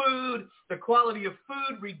in food, the quality of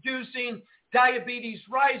food reducing, diabetes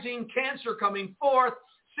rising, cancer coming forth,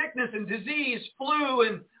 sickness and disease, flu,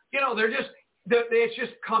 and, it's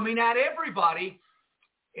just coming at everybody.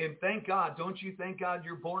 And thank God, don't you thank God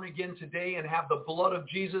you're born again today and have the blood of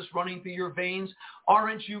Jesus running through your veins?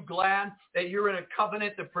 Aren't you glad that you're in a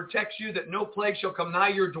covenant that protects you, that no plague shall come nigh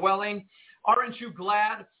your dwelling? Aren't you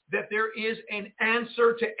glad that there is an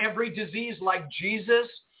answer to every disease like Jesus?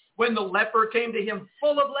 When the leper came to him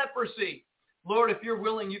full of leprosy, Lord, if you're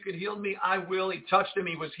willing, you could heal me. I will. He touched him.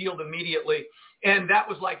 He was healed immediately. And that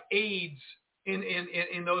was like AIDS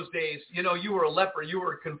in those days. You were a leper. You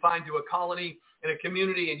were confined to a colony in a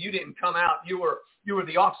community, and you didn't come out. You were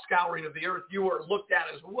the offscouring of the earth. You were looked at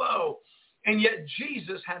as, whoa. And yet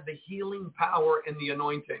Jesus had the healing power and the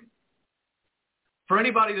anointing. For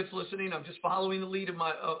anybody that's listening, I'm just following the lead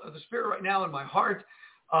of the Spirit right now in my heart.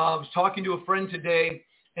 I was talking to a friend today,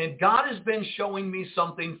 and God has been showing me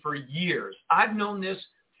something for years. I've known this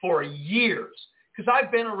for years because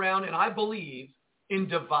I've been around and I believe in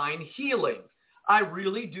divine healing. I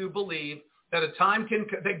really do believe that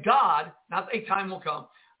that God, not a time will come.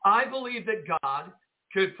 I believe that God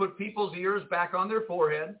could put people's ears back on their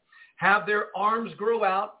forehead, have their arms grow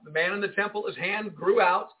out. The man in the temple, his hand grew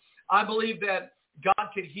out. I believe that God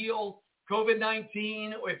could heal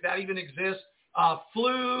COVID-19, if that even exists,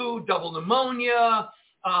 flu, double pneumonia.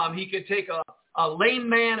 He could take a lame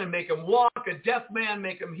man and make him walk, a deaf man,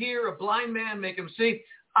 make him hear, a blind man, make him see.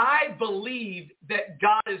 I believe that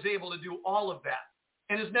God is able to do all of that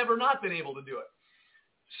and has never not been able to do it.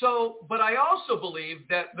 So, but I also believe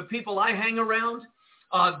that the people I hang around,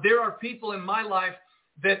 there are people in my life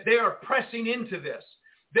that they are pressing into this.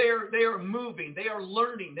 They are moving. They are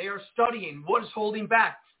learning. They are studying. What is holding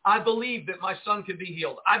back? I believe that my son can be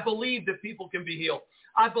healed. I believe that people can be healed.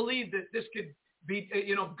 I believe that this could be,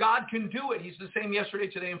 God can do it. He's the same yesterday,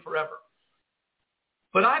 today, and forever.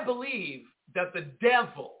 But I believe that the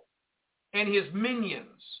devil and his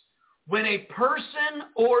minions, when a person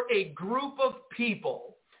or a group of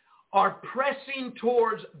people are pressing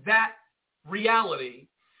towards that reality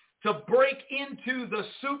to break into the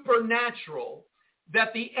supernatural,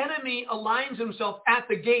 that the enemy aligns himself at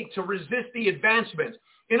the gate to resist the advancement.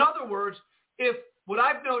 In other words, if what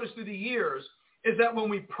I've noticed through the years is that when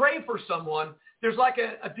we pray for someone, there's like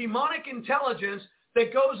a demonic intelligence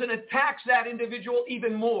that goes and attacks that individual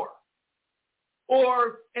even more.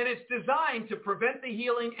 And it's designed to prevent the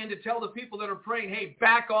healing and to tell the people that are praying, hey,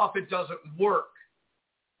 back off, it doesn't work.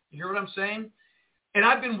 You hear what I'm saying? And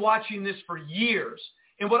I've been watching this for years.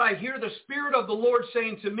 And what I hear the Spirit of the Lord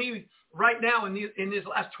saying to me right now in these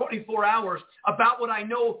last 24 hours about what I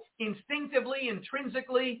know instinctively,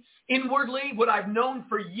 intrinsically, inwardly, what I've known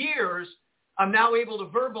for years, I'm now able to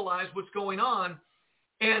verbalize what's going on.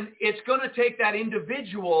 And it's going to take that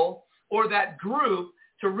individual or that group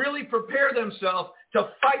to really prepare themselves to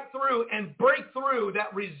fight through and break through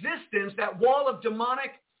that resistance, that wall of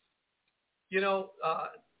demonic,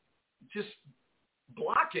 just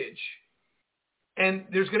blockage. And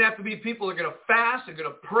there's going to have to be people that are going to fast, they're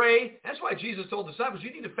going to pray. That's why Jesus told the disciples,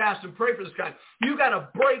 you need to fast and pray for this kind. You got to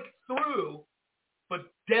break through but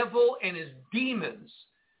devil and his demons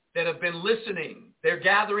that have been listening. They're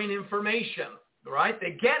gathering information, right?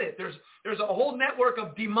 They get it. There's a whole network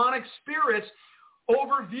of demonic spirits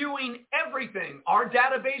overviewing everything. Our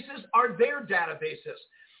databases are their databases.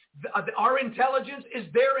 Our intelligence is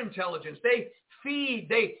their intelligence. They feed,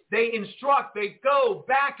 they instruct, they go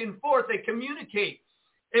back and forth, they communicate.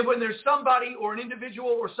 And when there's somebody or an individual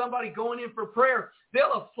or somebody going in for prayer,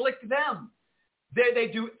 they'll afflict them. They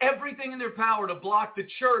do everything in their power to block the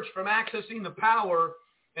church from accessing the power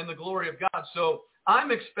and the glory of God. So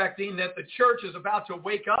I'm expecting that the church is about to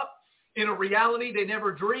wake up in a reality they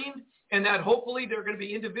never dreamed, and that hopefully there are going to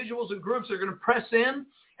be individuals and groups that are going to press in,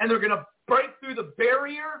 and they're going to break through the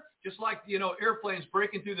barrier, just like, airplanes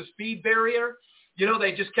breaking through the speed barrier.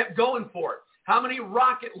 They just kept going for it. How many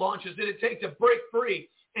rocket launches did it take to break free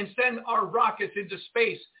and send our rockets into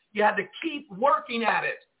space? You had to keep working at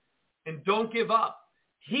it. And don't give up.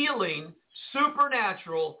 Healing,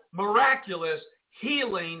 supernatural, miraculous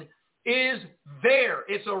healing is there.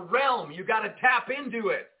 It's a realm. You got to tap into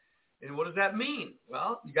it. And what does that mean?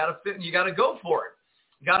 Well, you got to go for it.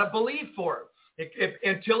 You got to believe for it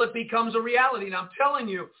until it becomes a reality. And I'm telling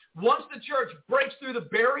you, once the church breaks through the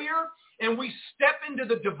barrier and we step into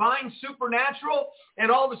the divine supernatural, and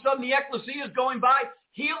all of a sudden the ecclesia is going by,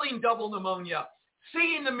 healing double pneumonia,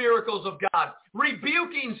 seeing the miracles of God,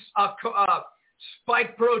 rebuking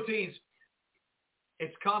spike proteins.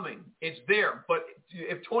 It's coming. It's there. But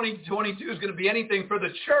if 2022 is going to be anything for the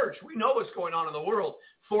church, we know what's going on in the world.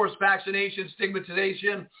 Forced vaccination,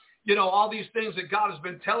 stigmatization, all these things that God has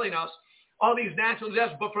been telling us, all these natural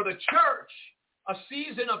disasters. But for the church, a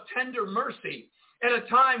season of tender mercy and a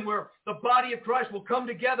time where the body of Christ will come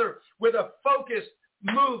together with a focused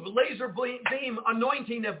move, laser beam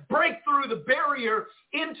anointing to break through the barrier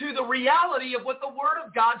into the reality of what the Word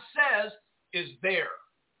of God says is there.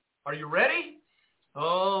 Are you ready?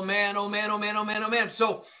 Oh, man, oh, man, oh, man, oh, man, oh, man.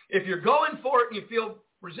 So if you're going for it and you feel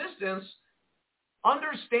resistance,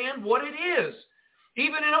 understand what it is.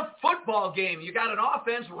 Even in a football game, you got an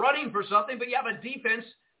offense running for something, but you have a defense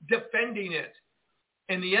defending it.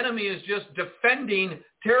 And the enemy is just defending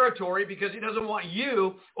territory because he doesn't want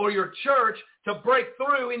you or your church to break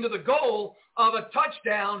through into the goal of a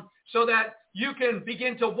touchdown so that you can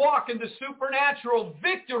begin to walk into supernatural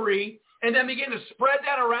victory and then begin to spread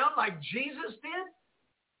that around like Jesus did.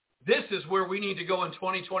 This is where we need to go in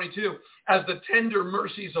 2022 as the tender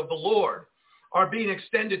mercies of the Lord are being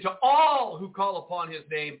extended to all who call upon his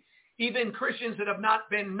name, even Christians that have not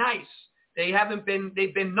been nice. They've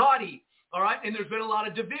been naughty. All right, and there's been a lot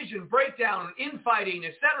of division, breakdown, infighting,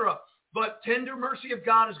 etc. But tender mercy of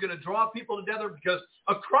God is going to draw people together because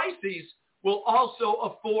a crisis will also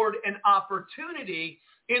afford an opportunity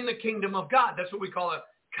in the kingdom of God. That's what we call a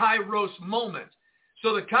kairos moment.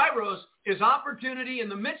 So the kairos is opportunity in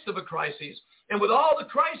the midst of a crisis. And with all the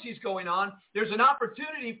crises going on, there's an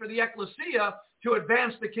opportunity for the ecclesia to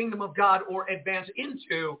advance the kingdom of God or advance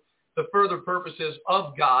into the further purposes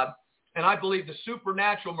of God. And I believe the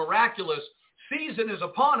supernatural, miraculous season is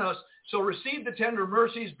upon us. So receive the tender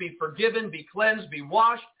mercies, be forgiven, be cleansed, be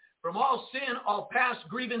washed from all sin, all past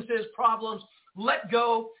grievances, problems. Let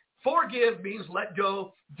go. Forgive means let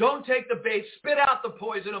go. Don't take the bait. Spit out the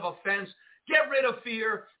poison of offense. Get rid of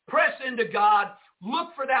fear. Press into God. Look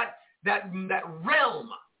for that realm.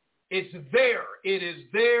 It's there. It is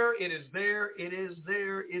there. It is there. It is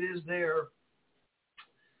there. It is there.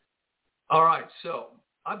 All right, so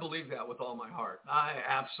I believe that with all my heart. I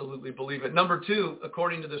absolutely believe it. Number two,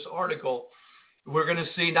 according to this article, we're going to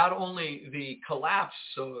see not only the collapse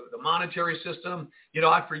of the monetary system.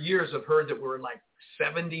 I for years have heard that we're in like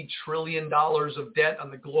 $70 trillion of debt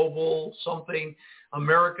on the global something.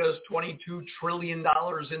 America's $22 trillion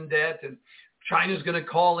in debt, and China's going to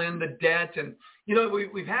call in the debt. And,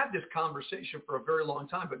 we've had this conversation for a very long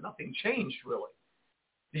time, but nothing changed really.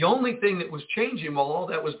 The only thing that was changing while all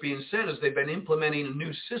that was being said is they've been implementing a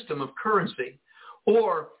new system of currency.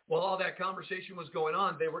 Or while all that conversation was going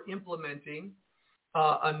on, they were implementing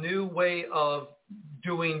a new way of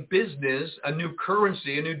doing business, a new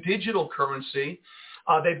currency, a new digital currency.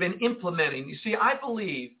 They've been implementing. You see, I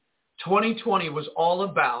believe 2020 was all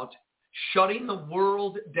about shutting the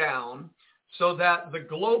world down so that the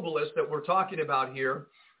globalists that we're talking about here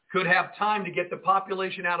could have time to get the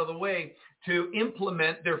population out of the way to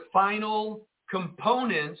implement their final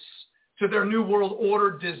components to their new world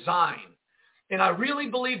order design. And I really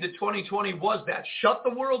believe that 2020 was that. Shut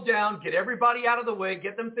the world down, get everybody out of the way,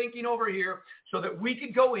 get them thinking over here so that we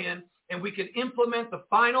could go in and we could implement the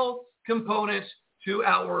final components to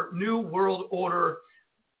our new world order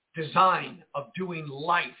design of doing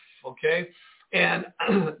life, okay? And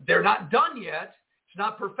they're not done yet. It's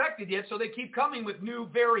not perfected yet, so they keep coming with new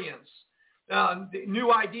variants,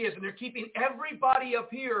 new ideas, and they're keeping everybody up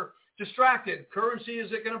here distracted. Currency, is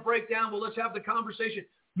it going to break down? Well, let's have the conversation.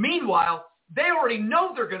 Meanwhile, they already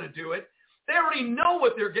know they're going to do it. They already know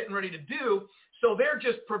what they're getting ready to do, so they're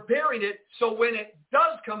just preparing it so when it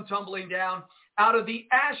does come tumbling down, out of the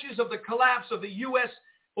ashes of the collapse of the U.S.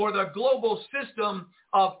 or the global system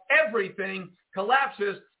of everything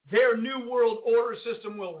collapses, their new world order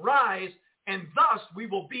system will rise, and thus we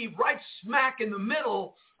will be right smack in the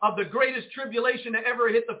middle of the greatest tribulation to ever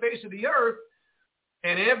hit the face of the earth,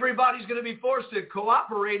 and everybody's going to be forced to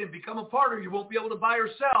cooperate and become a part, or you won't be able to buy or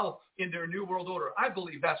sell in their new world order. I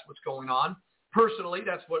believe that's what's going on. Personally,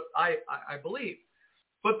 that's what I believe.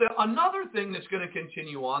 But another thing that's going to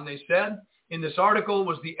continue on, they said in this article,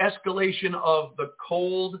 was the escalation of the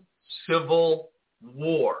cold civil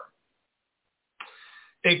war.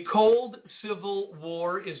 A cold civil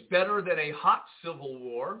war is better than a hot civil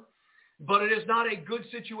war, but it is not a good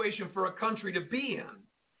situation for a country to be in.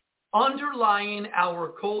 Underlying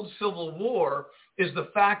our cold civil war is the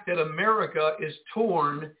fact that America is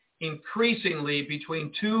torn increasingly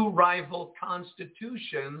between two rival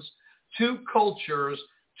constitutions, two cultures,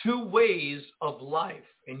 two ways of life.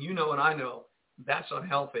 And you know and I know that's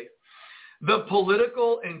unhealthy. The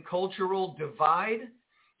political and cultural divide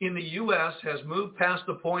in the U.S. has moved past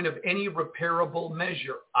the point of any repairable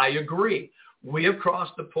measure. I agree. We have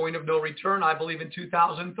crossed the point of no return, I believe, in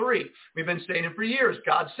 2003. We've been saying it for years.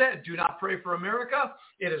 God said, do not pray for America.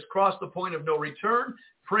 It has crossed the point of no return.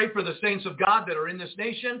 Pray for the saints of God that are in this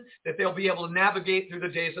nation, that they'll be able to navigate through the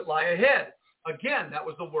days that lie ahead. Again, that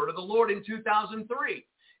was the word of the Lord in 2003.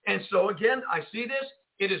 And so again, I see this.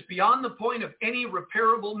 It is beyond the point of any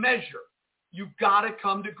repairable measure. You've got to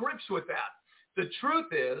come to grips with that. The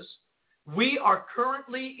truth is, we are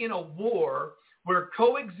currently in a war where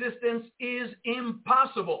coexistence is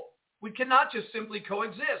impossible. We cannot just simply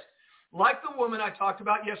coexist. Like the woman I talked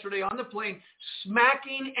about yesterday on the plane,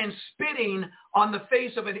 smacking and spitting on the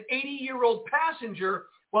face of an 80-year-old passenger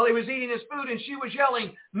while he was eating his food, and she was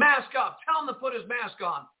yelling, mask up, tell him to put his mask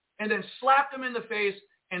on, and then slapped him in the face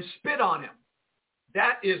and spit on him.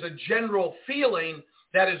 That is a general feeling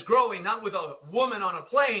that is growing, not with a woman on a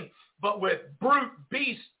plane, but with brute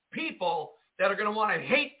beast people that are going to want to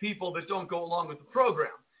hate people that don't go along with the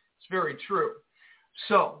program. It's very true.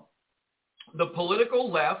 So the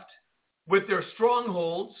political left, with their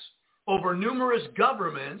strongholds over numerous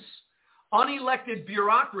governments, unelected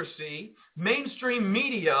bureaucracy, mainstream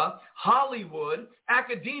media, Hollywood,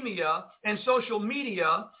 academia, and social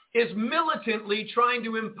media, is militantly trying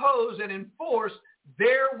to impose and enforce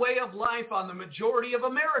their way of life on the majority of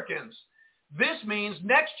Americans. This means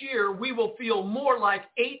next year we will feel more like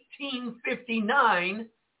 1859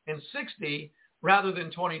 and 60 rather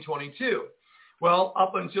than 2022. Well,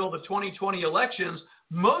 up until the 2020 elections,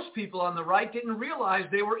 most people on the right didn't realize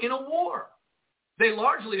they were in a war. They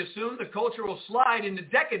largely assumed the cultural slide into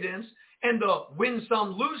decadence and the win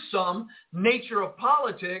some, lose some nature of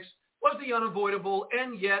politics was the unavoidable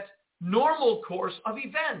and yet normal course of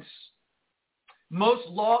events. Most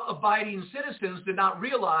law-abiding citizens did not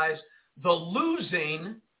realize the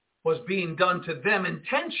losing was being done to them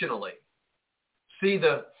intentionally. See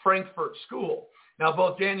the Frankfurt School. Now,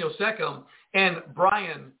 both Daniel Seckham and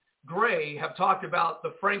Brian Gray have talked about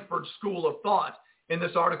the Frankfurt School of Thought, and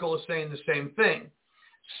this article is saying the same thing.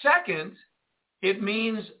 Second, it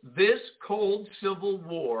means this cold civil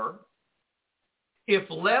war, if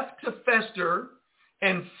left to fester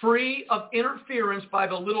and free of interference by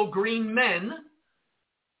the little green men,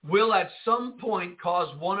 will at some point cause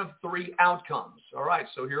one of three outcomes. All right,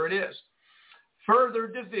 so here it is. Further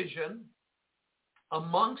division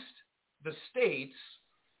amongst the states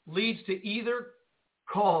leads to either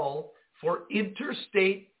call for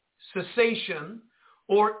interstate cessation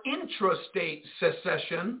or intrastate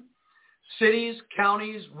secession, cities,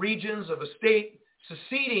 counties, regions of a state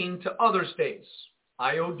seceding to other states,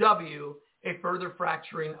 IOW, a further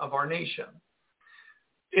fracturing of our nation.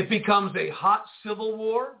 It becomes a hot civil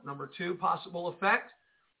war, number two possible effect,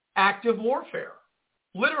 active warfare,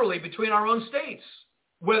 literally between our own states,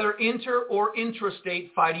 whether inter or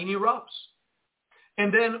intrastate fighting erupts.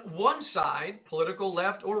 And then one side, political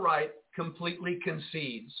left or right, completely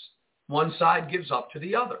concedes. One side gives up to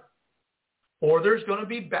the other. Or there's going to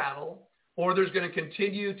be battle, or there's going to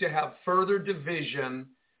continue to have further division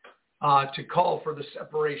to call for the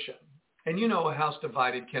separation. And you know a house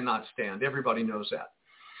divided cannot stand. Everybody knows that.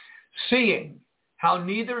 Seeing how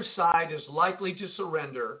neither side is likely to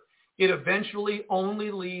surrender, it eventually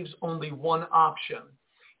only leaves only one option.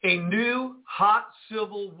 A new hot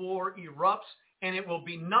civil war erupts and it will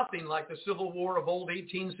be nothing like the Civil War of old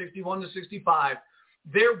 1861 to 65.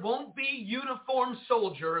 There won't be uniformed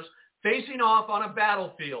soldiers facing off on a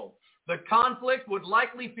battlefield. The conflict would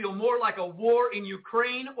likely feel more like a war in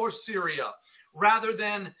Ukraine or Syria rather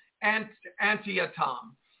than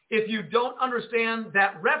Antietam. If you don't understand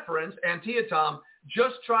that reference, Antietam,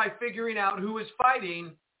 just try figuring out who is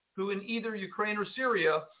fighting who in either Ukraine or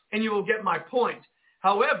Syria, and you will get my point.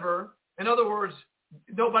 However, in other words,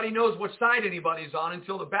 nobody knows what side anybody's on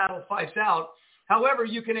until the battle fights out. However,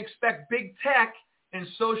 you can expect big tech and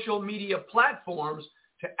social media platforms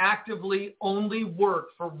to actively only work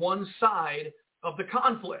for one side of the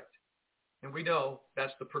conflict. And we know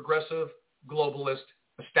that's the progressive globalist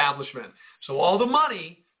establishment. So all the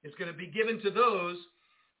money is going to be given to those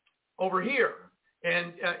over here.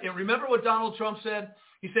 And remember what Donald Trump said?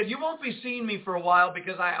 He said, you won't be seeing me for a while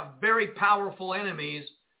because I have very powerful enemies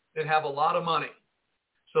that have a lot of money.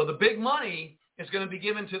 So the big money is going to be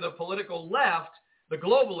given to the political left, the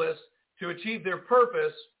globalists, to achieve their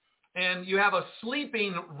purpose. And you have a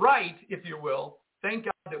sleeping right, if you will. Thank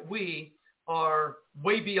God that we are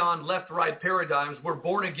way beyond left-right paradigms. We're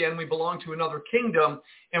born again. We belong to another kingdom,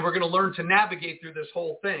 and we're going to learn to navigate through this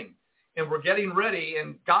whole thing. And we're getting ready,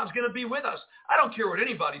 and God's going to be with us. I don't care what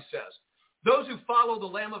anybody says. Those who follow the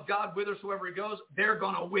Lamb of God whithersoever he goes, they're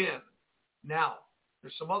going to win. Now,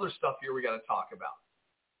 there's some other stuff here we got to talk about.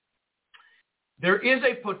 There is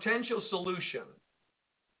a potential solution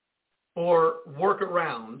or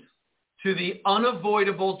workaround to the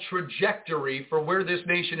unavoidable trajectory for where this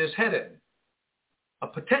nation is headed. A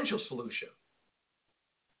potential solution.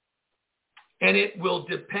 And it will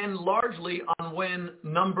depend largely on when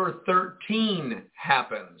number 13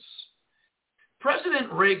 happens.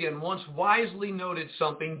 President Reagan once wisely noted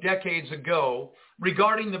something decades ago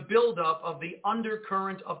regarding the buildup of the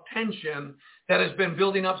undercurrent of tension that has been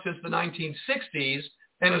building up since the 1960s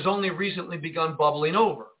and has only recently begun bubbling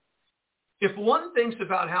over. If one thinks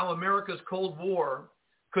about how America's Cold War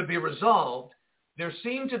could be resolved, there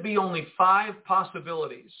seem to be only 5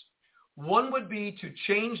 possibilities. One would be to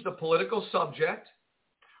change the political subject.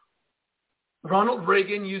 Ronald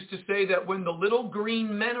Reagan used to say that when the little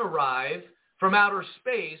green men arrive from outer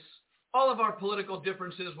space, all of our political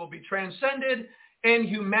differences will be transcended and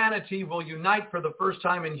humanity will unite for the first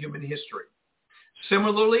time in human history.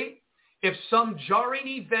 Similarly, if some jarring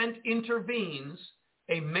event intervenes,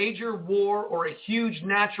 a major war or a huge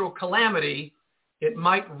natural calamity, it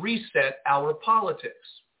might reset our politics.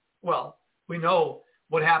 Well, we know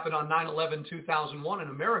what happened on 9/11/2001 in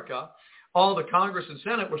America. All the Congress and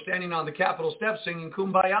Senate were standing on the Capitol steps singing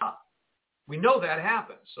Kumbaya. We know that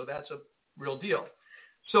happened, so that's a real deal.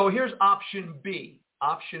 So here's option B.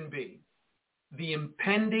 Option B, the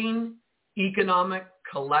impending economic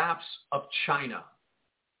collapse of China.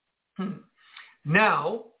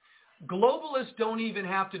 Now, globalists don't even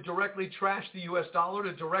have to directly trash the U.S. dollar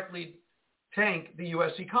to directly tank the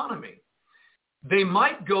U.S. economy. They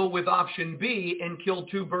might go with option B and kill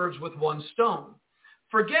 2 birds with 1 stone.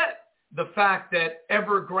 Forget the fact that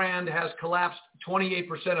Evergrande has collapsed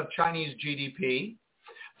 28% of Chinese GDP.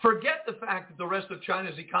 Forget the fact that the rest of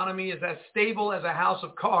China's economy is as stable as a house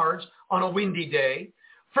of cards on a windy day.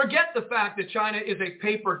 Forget the fact that China is a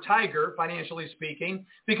paper tiger, financially speaking,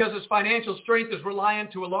 because its financial strength is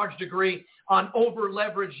reliant to a large degree on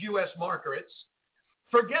over-leveraged U.S. markets.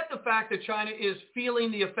 Forget the fact that China is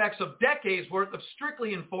feeling the effects of decades' worth of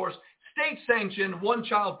strictly enforced, state-sanctioned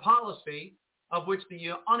one-child policy, of which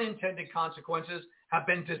the unintended consequences have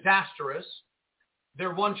been disastrous.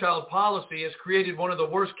 Their one-child policy has created one of the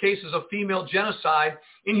worst cases of female genocide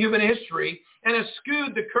in human history and has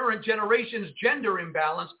skewed the current generation's gender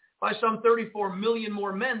imbalance by some 34 million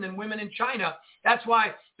more men than women in China. That's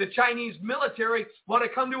why the Chinese military want to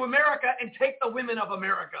come to America and take the women of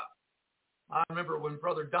America. I remember when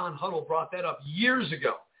Brother Don Huddle brought that up years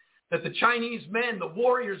ago, that the Chinese men, the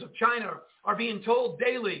warriors of China, are being told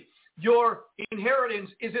daily, your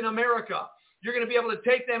inheritance is in America. You're going to be able to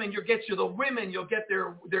take them and you'll get you the women, you'll get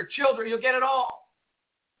their children, you'll get it all.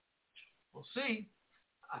 We'll see.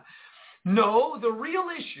 No, the real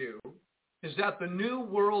issue is that the New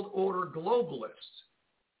World Order globalists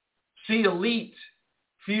see elite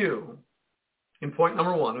few in point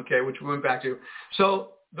number 1, okay, which we went back to.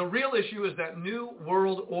 So the real issue is that New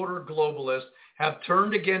World Order globalists have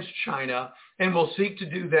turned against China and will seek to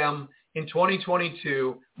do them in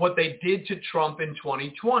 2022 what they did to Trump in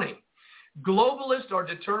 2020. Globalists are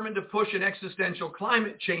determined to push an existential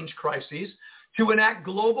climate change crisis to enact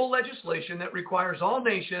global legislation that requires all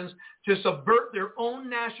nations to subvert their own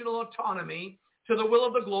national autonomy to the will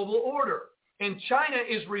of the global order. And China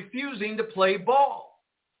is refusing to play ball.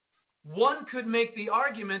 One could make the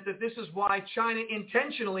argument that this is why China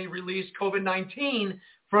intentionally released COVID-19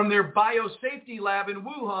 from their biosafety lab in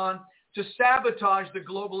Wuhan to sabotage the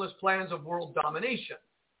globalist plans of world domination.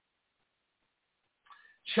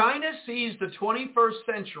 China sees the 21st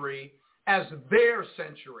century as their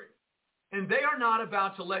century, and they are not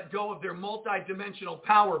about to let go of their multidimensional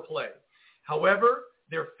power play. However,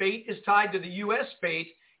 their fate is tied to the U.S.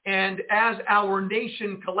 fate, and as our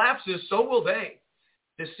nation collapses, so will they.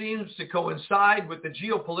 This seems to coincide with the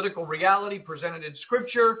geopolitical reality presented in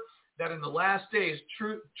Scripture that in the last days,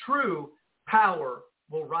 true power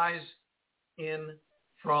will rise in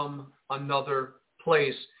from another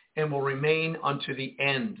place and will remain unto the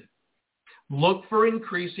end. Look for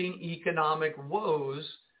increasing economic woes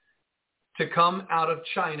to come out of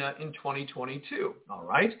China in 2022, all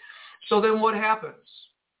right? So then what happens?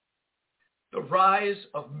 The rise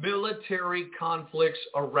of military conflicts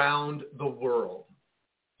around the world.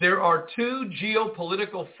 There are two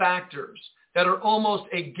geopolitical factors that are almost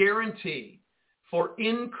a guarantee for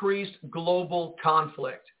increased global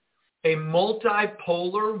conflict: a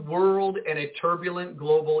multipolar world and a turbulent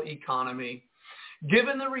global economy.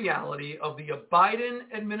 Given the reality of the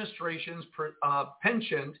Biden administration's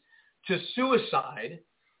penchant to suicide,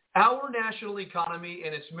 our national economy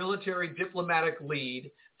and its military diplomatic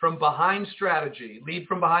lead from behind strategy,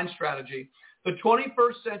 the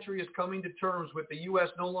 21st century is coming to terms with the U.S.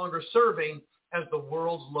 no longer serving as the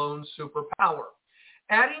world's lone superpower.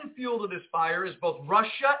 Adding fuel to this fire is both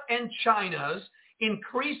Russia and China's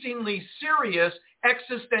increasingly serious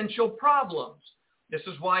existential problems. This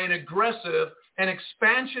is why an aggressive and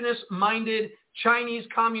expansionist-minded Chinese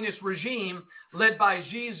communist regime led by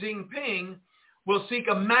Xi Jinping will seek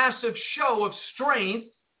a massive show of strength,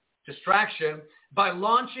 distraction, by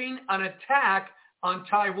launching an attack on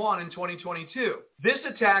Taiwan in 2022. This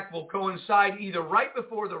attack will coincide either right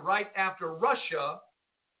before or right after Russia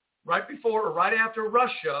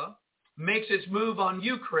makes its move on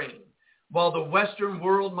Ukraine. While the Western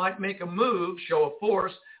world might make a move, show of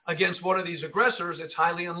force, against one of these aggressors, it's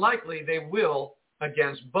highly unlikely they will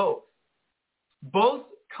against both. Both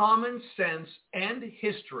common sense and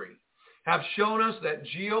history have shown us that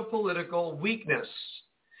geopolitical weakness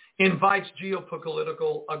invites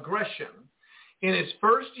geopolitical aggression. In its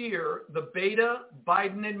first year, the beta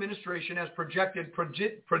Biden administration has projected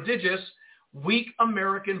prodigious, weak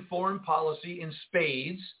American foreign policy in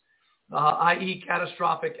spades, i.e.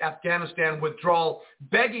 catastrophic Afghanistan withdrawal,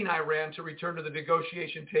 begging Iran to return to the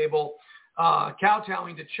negotiation table,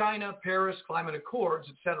 kowtowing to China, Paris, climate accords,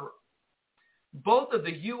 etc. Both of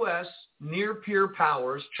the U.S. near-peer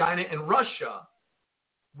powers, China and Russia,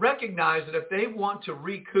 recognize that if they want to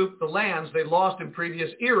recoup the lands they lost in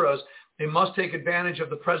previous eras, they must take advantage of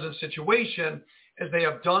the present situation as they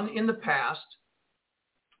have done in the past.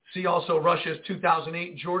 See also Russia's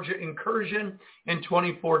 2008 Georgia incursion and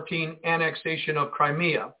 2014 annexation of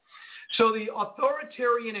Crimea. So the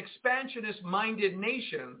authoritarian expansionist-minded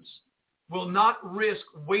nations will not risk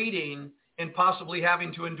waiting and possibly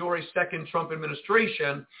having to endure a second Trump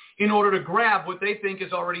administration in order to grab what they think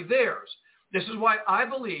is already theirs. This is why I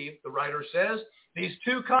believe, the writer says, these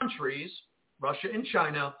two countries, Russia and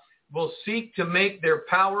China, will seek to make their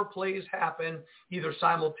power plays happen either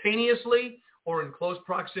simultaneously or in close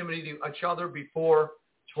proximity to each other before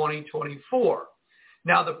 2024.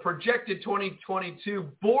 Now, the projected 2022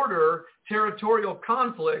 border territorial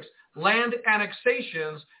conflicts, land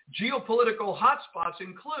annexations, geopolitical hotspots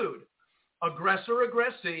include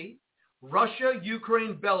aggressor-aggressee, Russia,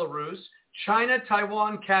 Ukraine, Belarus, China,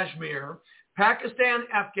 Taiwan, Kashmir, Pakistan,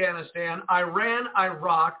 Afghanistan, Iran,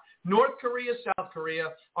 Iraq, North Korea, South Korea,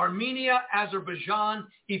 Armenia, Azerbaijan,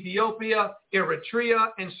 Ethiopia, Eritrea,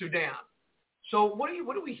 and Sudan. So what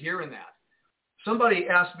do we hear in that? Somebody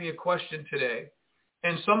asked me a question today,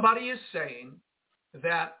 and somebody is saying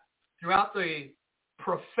that throughout the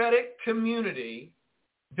prophetic community,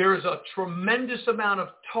 there is a tremendous amount of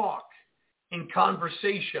talk and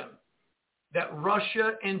conversation that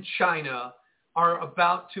Russia and China are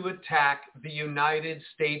about to attack the United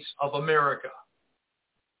States of America.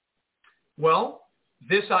 Well,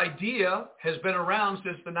 this idea has been around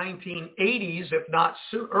since the 1980s, if not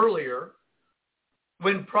earlier,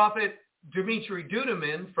 when Prophet Dumitru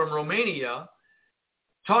Duduman from Romania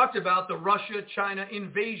talked about the Russia-China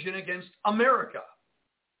invasion against America.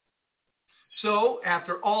 So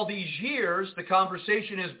after all these years, the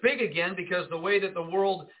conversation is big again because the way that the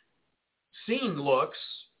world scene looks,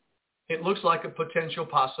 it looks like a potential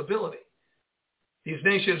possibility. These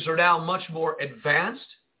nations are now much more advanced,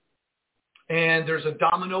 and there's a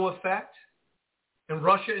domino effect. And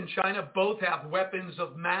Russia and China both have weapons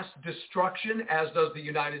of mass destruction, as does the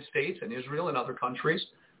United States and Israel and other countries.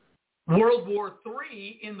 World War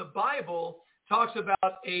III in the Bible talks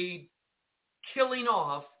about a killing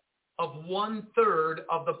off of 1/3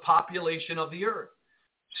 of the population of the earth.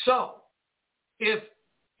 So if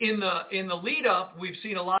in the lead up we've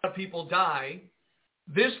seen a lot of people die,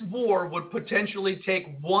 this war would potentially take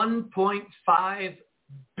 1.5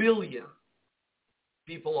 billion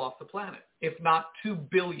people off the planet, if not 2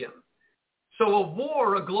 billion. So a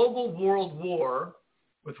war, a global world war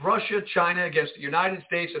with Russia, China against the United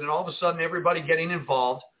States, and then all of a sudden everybody getting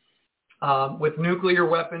involved with nuclear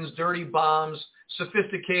weapons, dirty bombs,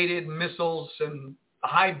 sophisticated missiles and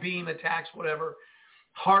high beam attacks, whatever,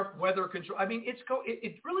 HARP weather control. I mean,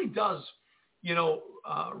 it really does,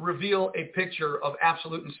 reveal a picture of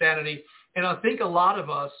absolute insanity. And I think a lot of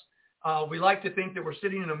us, we like to think that we're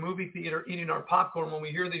sitting in a movie theater eating our popcorn when we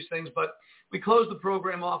hear these things, but we close the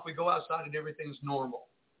program off, we go outside, and everything's normal.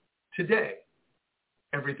 Today,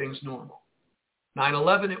 everything's normal.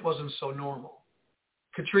 9/11, it wasn't so normal.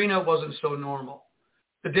 Katrina wasn't so normal.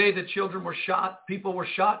 The day that children were shot, people were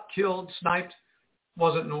shot, killed, sniped,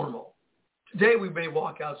 wasn't normal. Today, we may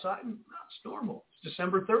walk outside, and it's normal. It's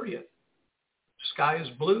December 30th. Sky is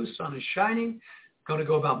blue, sun is shining, going to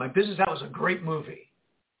go about my business. That was a great movie.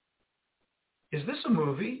 Is this a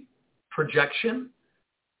movie? Projection?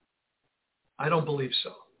 I don't believe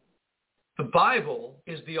so. The Bible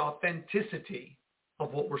is the authenticity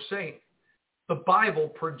of what we're saying. The Bible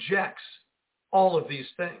projects all of these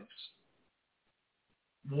things.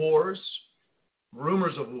 Wars,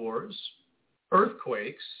 rumors of wars,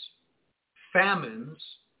 earthquakes, famines,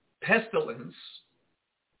 pestilence,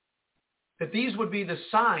 that these would be the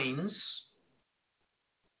signs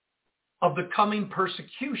of the coming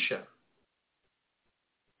persecution.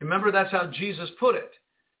 Remember, that's how Jesus put it.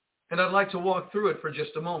 And I'd like to walk through it for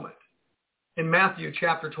just a moment. In Matthew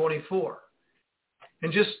chapter 24.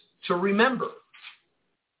 And just to remember,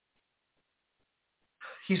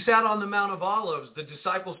 he sat on the Mount of Olives. The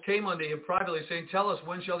disciples came unto him privately, saying, "Tell us,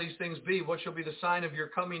 when shall these things be? What shall be the sign of your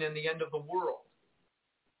coming and the end of the world?"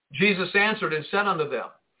 Jesus answered and said unto them,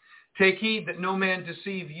 "Take heed that no man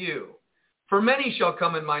deceive you. For many shall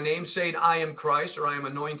come in my name, saying, I am Christ, or I am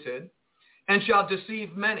anointed, and shall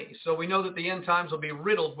deceive many." So we know that the end times will be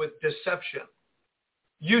riddled with deception.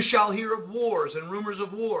 "You shall hear of wars and rumors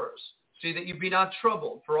of wars. See that you be not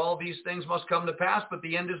troubled, for all these things must come to pass, but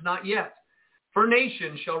the end is not yet. For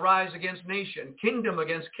nation shall rise against nation, kingdom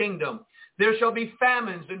against kingdom. There shall be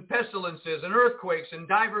famines and pestilences and earthquakes in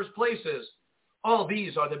divers places. All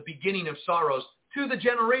these are the beginning of sorrows," to the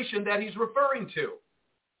generation that he's referring to.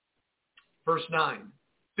 Verse 9.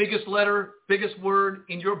 Biggest letter, biggest word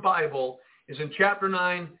in your Bible is in chapter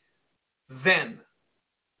 9, then.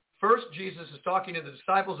 First, Jesus is talking to the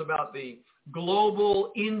disciples about the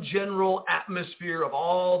global, in general atmosphere of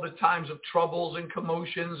all the times of troubles and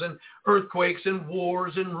commotions and earthquakes and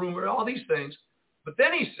wars and rumor, all these things. But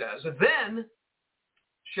then he says, "Then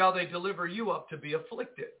shall they deliver you up to be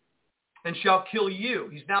afflicted, and shall kill you."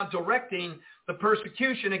 He's now directing the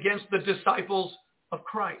persecution against the disciples of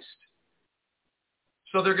Christ.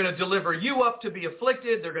 So they're going to deliver you up to be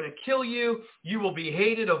afflicted. They're going to kill you. You will be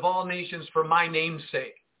hated of all nations for my name's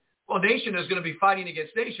sake. Well, nation is going to be fighting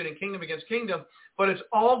against nation and kingdom against kingdom, but it's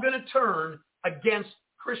all going to turn against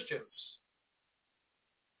Christians.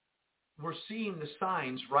 We're seeing the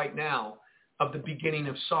signs right now of the beginning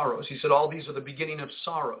of sorrows. He said all these are the beginning of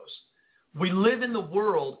sorrows. We live in the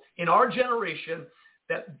world, in our generation,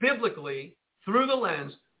 that biblically, through the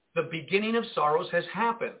lens, the beginning of sorrows has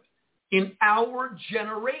happened. In our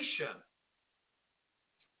generation,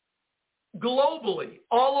 globally,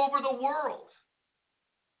 all over the world,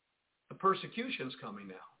 the persecution's coming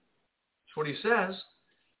now. That's what he says.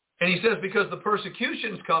 And he says, because the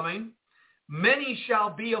persecution's coming, many shall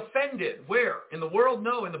be offended. Where? In the world?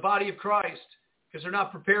 No, in the body of Christ. Because they're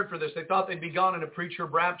not prepared for this. They thought they'd be gone in a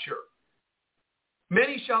pre-trib rapture.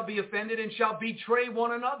 Many shall be offended and shall betray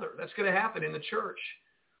one another. That's going to happen in the church.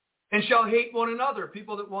 And shall hate one another.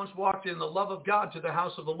 People that once walked in the love of God to the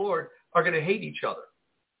house of the Lord are going to hate each other.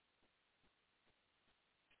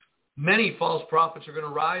 Many false prophets are going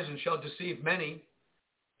to rise and shall deceive many.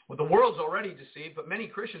 Well, the world's already deceived, but many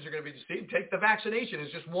Christians are going to be deceived. Take the vaccination.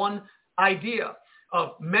 It's just one idea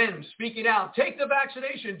of men speaking out. Take the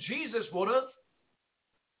vaccination. Jesus would have.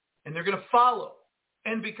 And they're going to follow.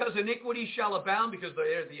 And because iniquity shall abound, because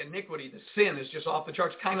the iniquity, the sin is just off the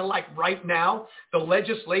charts, kind of like right now, the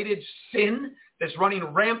legislated sin that's running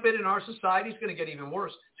rampant in our society is going to get even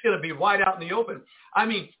worse. It's going to be wide out in the open. I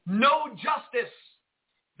mean, no justice.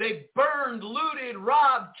 They burned, looted,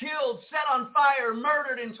 robbed, killed, set on fire,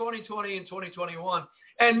 murdered in 2020 and 2021.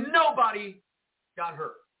 And nobody got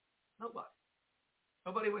hurt. Nobody.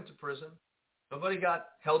 Nobody went to prison. Nobody got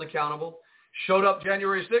held accountable. Showed up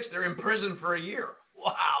January 6th. They're in prison for a year.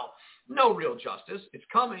 Wow. No real justice. It's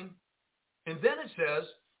coming. And then it says,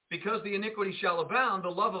 because the iniquity shall abound, the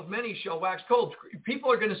love of many shall wax cold.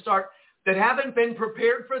 People are going to start that haven't been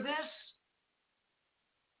prepared for this.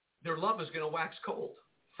 Their love is going to wax cold.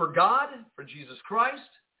 For God, for Jesus Christ,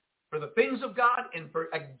 for the things of God, and for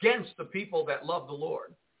against the people that love the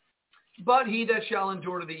Lord. But he that shall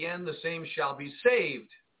endure to the end, the same shall be saved.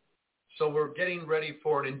 So we're getting ready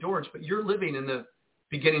for an endurance, but you're living in the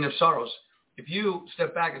beginning of sorrows. If you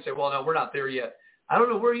step back and say, well, no, we're not there yet. I don't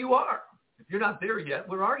know where you are. If you're not there yet,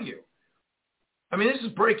 where are you? I mean, this is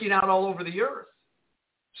breaking out all over the earth.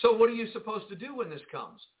 So what are you supposed to do when this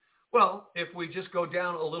comes? Well, if we just go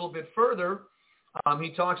down a little bit further,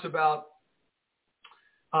 he talks about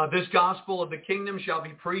this gospel of the kingdom shall be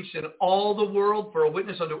preached in all the world for a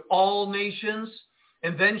witness unto all nations,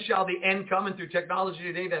 and then shall the end come. And through technology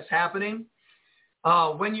today, that's happening.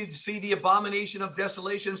 When you see the abomination of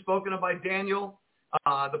desolation spoken of by Daniel,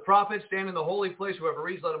 the prophet stand in the holy place, whoever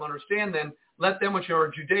reads, let him understand. Then let them which are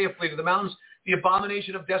in Judea flee to the mountains. The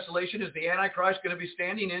abomination of desolation is the Antichrist going to be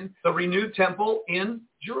standing in the renewed temple in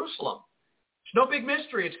Jerusalem. It's no big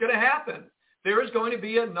mystery. It's going to happen. There is going to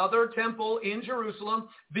be another temple in Jerusalem.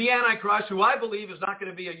 The Antichrist, who I believe is not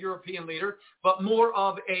going to be a European leader, but more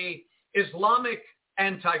of a Islamic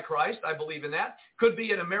Antichrist, I believe in that. Could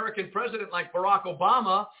be an American president like Barack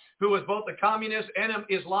Obama, who is both a communist and an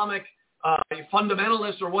Islamic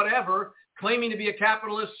fundamentalist or whatever, claiming to be a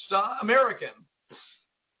capitalist American.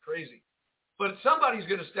 Crazy. But somebody's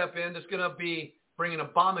going to step in that's going to be bringing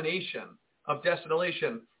abomination of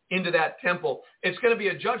desolation into that temple. It's going to be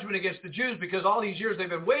a judgment against the Jews because all these years they've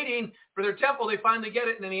been waiting for their temple. They finally get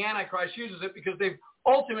it, and then the Antichrist uses it because they've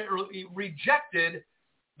ultimately rejected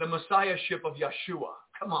the messiahship of Yeshua.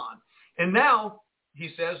 Come on. And now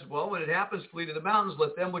he says, well, when it happens, flee to the mountains.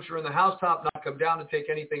 Let them which are in the housetop not come down to take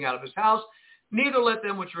anything out of his house. Neither let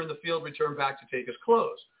them which are in the field return back to take his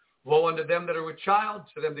clothes. Woe unto them that are with child,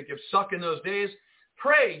 to them that give suck in those days.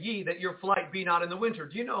 Pray ye that your flight be not in the winter.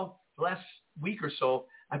 Do you know, the last week or so,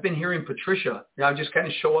 I've been hearing Patricia. I just kind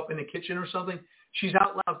of show up in the kitchen or something. She's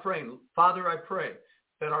out loud praying, Father, I pray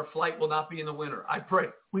that our flight will not be in the winter. I pray.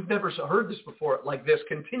 We've never heard this before like this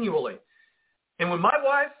continually. And when my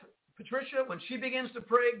wife, Patricia, when she begins to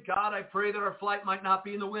pray, God, I pray that our flight might not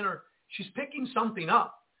be in the winter, she's picking something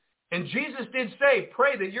up. And Jesus did say,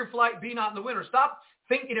 pray that your flight be not in the winter. Stop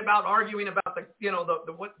thinking about arguing about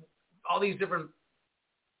what all these different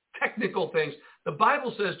technical things. The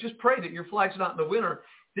Bible says just pray that your flight's not in the winter.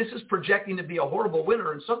 This is projecting to be a horrible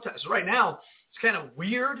winter. And sometimes right now it's kind of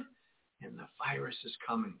weird. And the virus is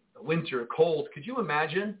coming. The winter cold. Could you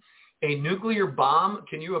imagine a nuclear bomb?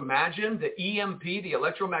 Can you imagine the EMP, the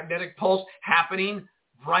electromagnetic pulse, happening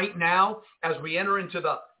right now as we enter into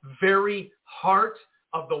the very heart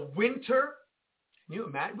of the winter? Can you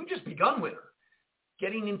imagine? We've just begun winter.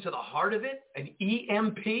 Getting into the heart of it, an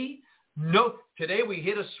EMP? No. Today we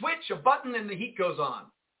hit a switch, a button, and the heat goes on.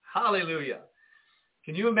 Hallelujah.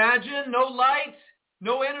 Can you imagine? No light,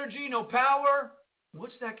 no energy, no power.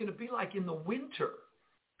 What's that going to be like in the winter?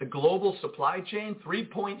 The global supply chain,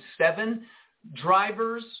 3.7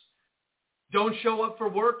 drivers don't show up for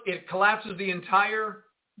work. It collapses the entire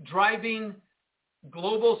driving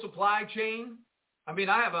global supply chain. I mean,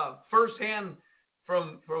 I have a firsthand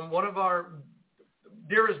from one of our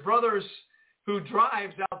dearest brothers who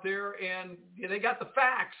drives out there, and they got the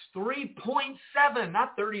facts. 3.7,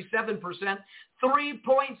 not 37%,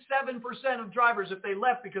 3.7% of drivers, if they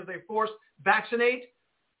left because they forced vaccinate,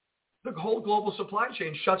 the whole global supply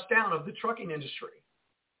chain shuts down of the trucking industry.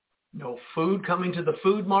 No food coming to the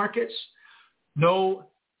food markets. No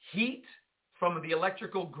heat from the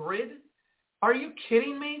electrical grid. Are you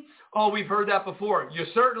kidding me? Oh, we've heard that before. You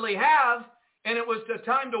certainly have, and it was the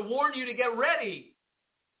time to warn you to get ready.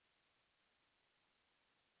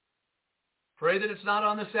 Pray that it's not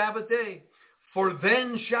on the Sabbath day. For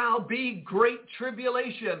then shall be great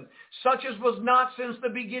tribulation, such as was not since the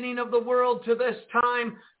beginning of the world to this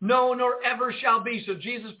time, no, nor ever shall be. So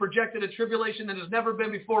Jesus projected a tribulation that has never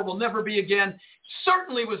been before, will never be again.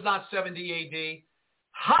 Certainly was not 70 A.D.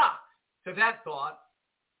 Ha! To that thought.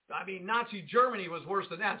 I mean, Nazi Germany was worse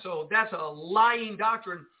than that. So that's a lying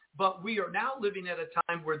doctrine. But we are now living at a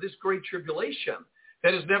time where this great tribulation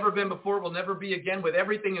that has never been before, will never be again, with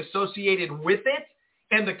everything associated with it,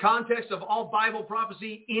 and the context of all Bible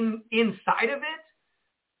prophecy inside of it.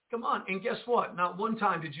 Come on. And guess what? Not one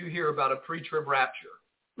time did you hear about a pre-trib rapture.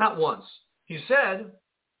 Not once. He said,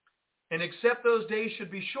 and except those days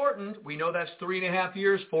should be shortened, we know that's 3.5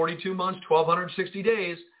 years, 42 months, 1,260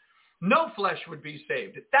 days, no flesh would be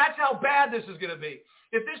saved. That's how bad this is going to be.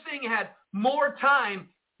 If this thing had more time,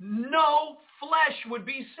 no flesh would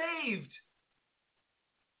be saved.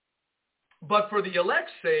 But for the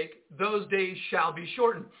elect's sake, those days shall be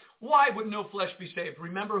shortened. Why would no flesh be saved?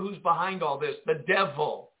 Remember who's behind all this. The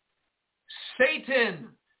devil. Satan,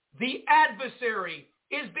 the adversary,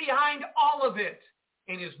 is behind all of it.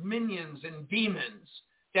 And his minions and demons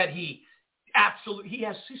that he's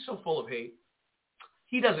so full of hate.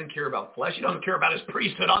 He doesn't care about flesh. He doesn't care about his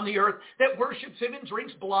priesthood on the earth that worships him and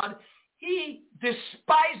drinks blood. He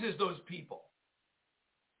despises those people.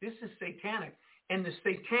 This is satanic. And the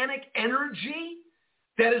satanic energy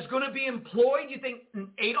that is going to be employed, you think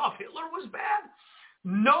Adolf Hitler was bad?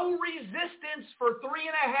 No resistance for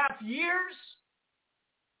 3.5 years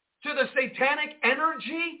to the satanic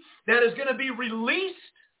energy that is going to be released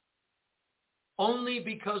only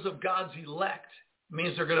because of God's elect. It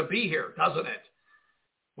means they're going to be here, doesn't it?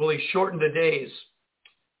 Will he shorten the days?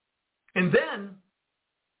 And then,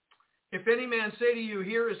 if any man say to you,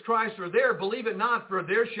 here is Christ, or there, believe it not, for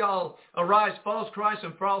there shall arise false Christs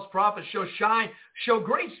and false prophets, show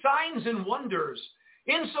great signs and wonders,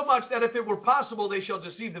 insomuch that if it were possible, they shall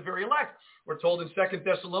deceive the very elect. We're told in 2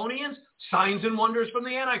 Thessalonians, signs and wonders from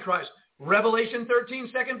the Antichrist. Revelation 13,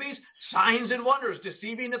 second beast, signs and wonders,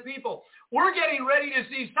 deceiving the people. We're getting ready to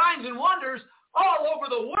see signs and wonders all over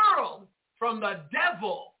the world from the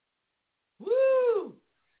devil. Woo!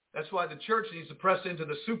 That's why the church needs to press into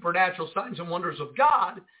the supernatural signs and wonders of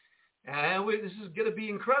God. And this is going to be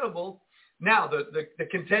incredible. Now, the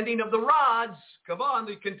contending of the rods. Come on,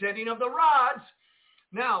 the contending of the rods.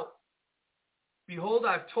 Now, behold,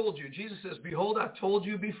 I've told you. Jesus says, behold, I've told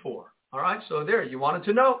you before. All right, so there, you wanted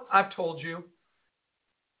to know? I've told you.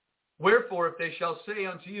 Wherefore, if they shall say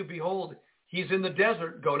unto you, behold, he's in the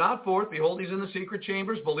desert, go not forth. Behold, he's in the secret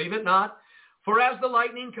chambers, believe it not. For as the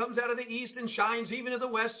lightning comes out of the east and shines even to the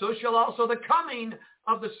west, so shall also the coming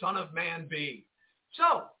of the Son of Man be.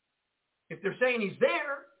 So, if they're saying he's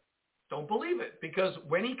there, don't believe it. Because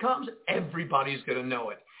when he comes, everybody's going to know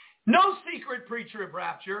it. No secret preacher of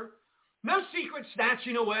rapture. No secret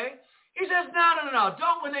snatching away. He says, no.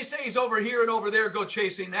 Don't, when they say he's over here and over there, go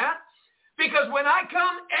chasing that. Because when I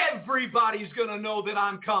come, everybody's going to know that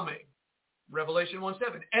I'm coming. Revelation 1:7,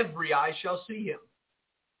 every eye shall see him.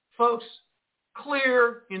 Folks,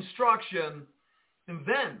 clear instruction. And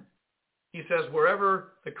then he says,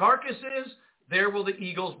 wherever the carcass is, there will the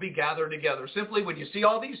eagles be gathered together. Simply, when you see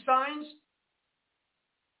all these signs,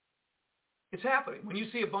 it's happening. When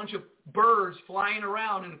you see a bunch of birds flying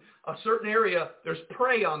around in a certain area, there's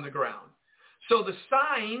prey on the ground. So the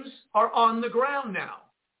signs are on the ground now.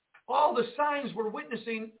 All the signs we're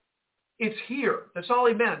witnessing, it's here. That's all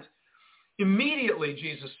he meant. Immediately,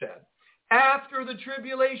 Jesus said, after the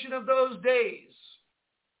tribulation of those days,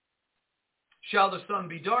 shall the sun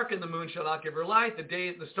be darkened, the moon shall not give her light,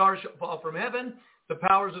 the stars shall fall from heaven, the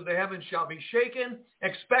powers of the heavens shall be shaken.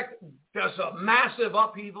 Expect there's a massive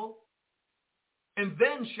upheaval. And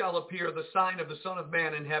then shall appear the sign of the Son of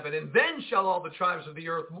Man in heaven. And then shall all the tribes of the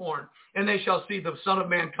earth mourn. And they shall see the Son of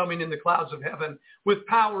Man coming in the clouds of heaven with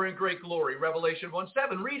power and great glory. Revelation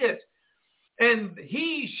 1:7, read it. And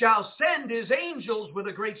he shall send his angels with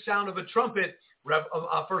a great sound of a trumpet.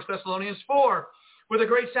 1 Thessalonians 4, with a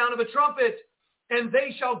great sound of a trumpet. And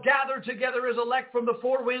they shall gather together his elect from the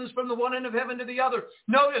four winds, from the one end of heaven to the other.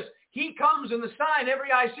 Notice, he comes in the sign.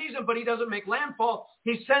 Every eye sees him, but he doesn't make landfall.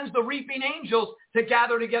 He sends the reaping angels to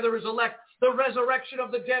gather together his elect. The resurrection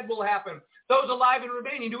of the dead will happen. Those alive and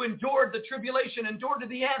remaining who endured the tribulation, endured to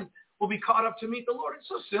the end, will be caught up to meet the Lord. It's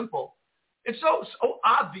so simple. It's so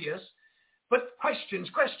obvious. But questions.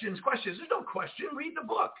 There's no question. Read the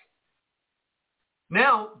book.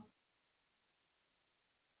 Now,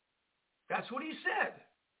 that's what he said.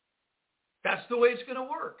 That's the way it's going to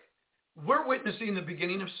work. We're witnessing the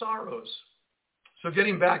beginning of sorrows. So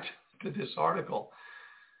getting back to this article.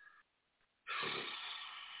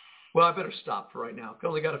 Well, I better stop for right now. I've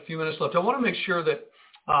only got a few minutes left. I want to make sure that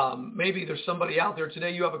maybe there's somebody out there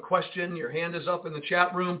today. You have a question. Your hand is up in the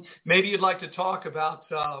chat room. Maybe you'd like to talk about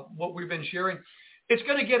what we've been sharing. It's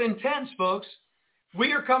going to get intense, folks.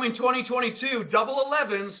 We are coming 2022, double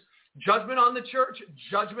 11s. Judgment on the church,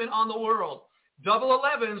 judgment on the world. Double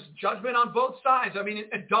 11s, judgment on both sides. I mean,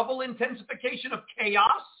 a double intensification of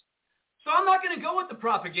chaos. So I'm not going to go with the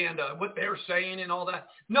propaganda, what they're saying and all that.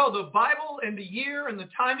 No, the Bible and the year and the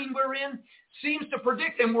timing we're in seems to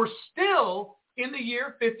predict, and we're still in the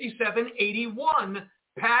year 5781.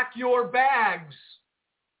 Pack your bags.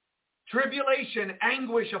 tribulation,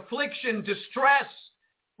 anguish, affliction, distress.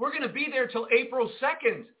 We're going to be there till April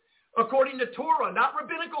 2nd, according to Torah, not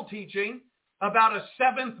rabbinical teaching about a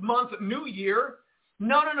 7th month new year.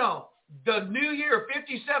 No. The new year,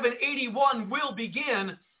 5781, will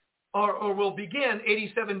begin, or will begin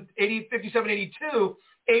 5782,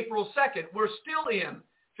 April 2nd. We're still in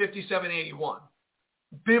 5781,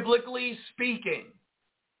 biblically speaking.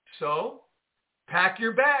 So pack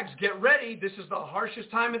your bags, get ready. This is the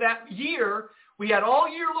harshest time of that year. We had all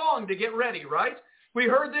year long to get ready, right? We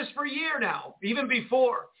heard this for a year now, even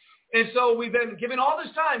before. And so we've been given all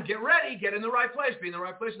this time. Get ready, get in the right place, be in the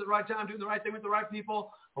right place at the right time, doing the right thing with the right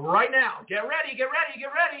people right now. Get ready, get ready,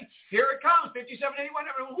 get ready. Here it comes,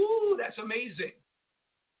 5781. Woo, that's amazing.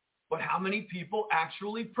 But how many people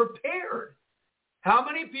actually prepared? How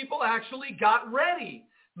many people actually got ready?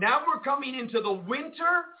 Now we're coming into the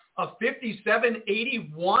winter of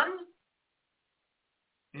 5781.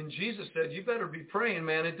 And Jesus said, you better be praying,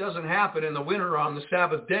 man. It doesn't happen in the winter on the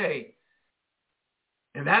Sabbath day.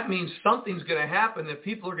 And that means something's going to happen, that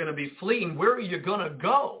people are going to be fleeing. Where are you going to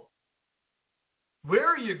go? Where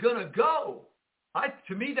are you going to go?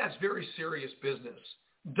 To me, that's very serious business.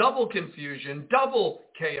 Double confusion, double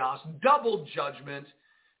chaos, double judgment,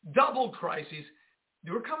 double crises.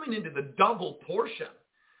 We're coming into the double portion.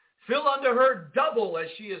 Fill unto her double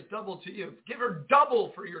as she is double to you. Give her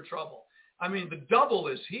double for your trouble. I mean, the double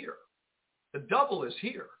is here. The double is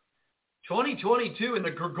here. 2022 in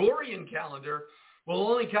the Gregorian calendar will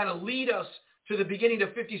only kind of lead us to the beginning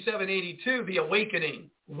of 5782, the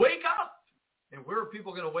awakening. Wake up! And where are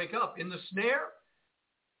people going to wake up? In the snare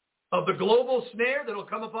of the global snare that will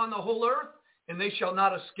come upon the whole earth, and they shall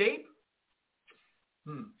not escape?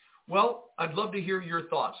 Well, I'd love to hear your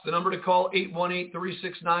thoughts. The number to call,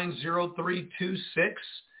 818-369-0326.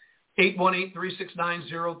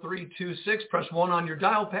 818-369-0326. Press 1 on your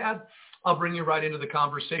dial pad. I'll bring you right into the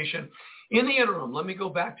conversation. In the interim, let me go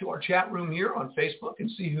back to our chat room here on Facebook and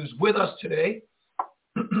see who's with us today.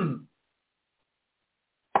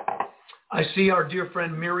 I see our dear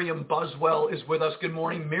friend Miriam Buswell is with us. Good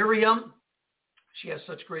morning, Miriam. She has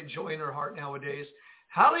such great joy in her heart nowadays.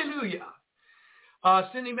 Hallelujah.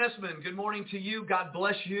 Cindy Messman, good morning to you. God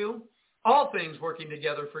bless you. All things working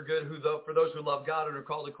together for good for those who love God and are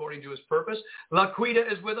called according to his purpose. LaQuita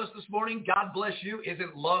is with us this morning. God bless you.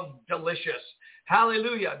 Isn't love delicious?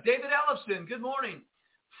 Hallelujah. David Ellison, good morning.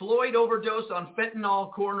 Floyd overdosed on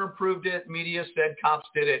fentanyl. Coroner proved it. Media said cops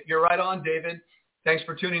did it. You're right on, David. Thanks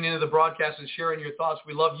for tuning into the broadcast and sharing your thoughts.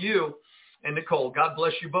 We love you and Nicole. God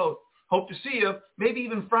bless you both. Hope to see you maybe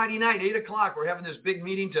even Friday night, 8 o'clock. We're having this big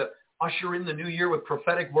meeting to usher in the new year with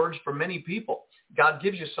prophetic words for many people. God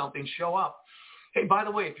gives you something, show up. Hey, by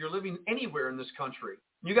the way, if you're living anywhere in this country,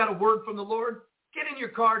 you got a word from the Lord, get in your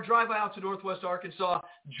car, drive out to Northwest Arkansas.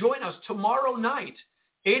 Join us tomorrow night,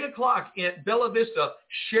 8 o'clock at Bella Vista.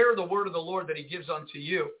 Share the word of the Lord that he gives unto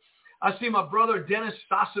you. I see my brother Dennis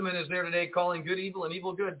Sossaman is there today calling good evil and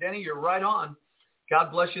evil good. Denny, you're right on.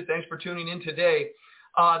 God bless you. Thanks for tuning in today.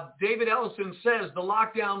 David Ellison says the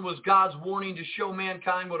lockdown was God's warning to show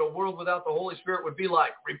mankind what a world without the Holy Spirit would be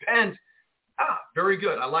like. Repent. Very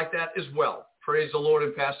good. I like that as well. Praise the Lord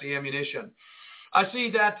and pass the ammunition. I see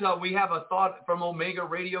that we have a thought from Omega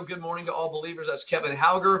Radio. Good morning to all believers. That's Kevin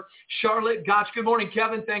Hauger. Charlotte Gotch. Good morning,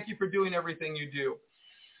 Kevin. Thank you for doing everything you do.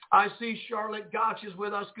 I see Charlotte Gotch is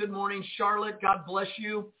with us. Good morning, Charlotte. God bless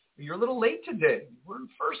you. You're a little late today. You weren't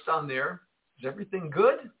first on there. Is everything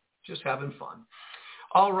good? Just having fun.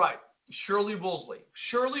 All right. Shirley Woolsey.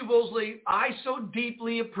 Shirley Woolsey, I so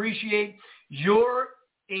deeply appreciate your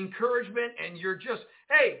encouragement and you're just,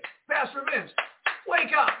 hey, Pastor Vince,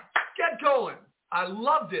 wake up, get going. I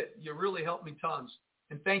loved it. You really helped me tons.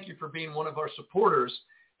 And thank you for being one of our supporters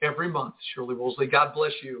every month, Shirley Woolsey. God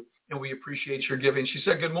bless you, and we appreciate your giving. She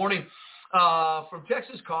said, good morning from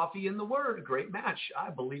Texas, coffee and the word. A great match. I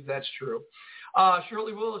believe that's true.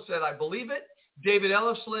 Shirley Willis said, I believe it. David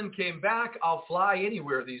Ellison came back. I'll fly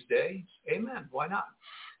anywhere these days. Amen. Why not?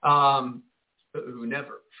 Who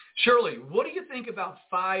never? Shirley, what do you think about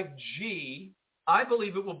 5G? I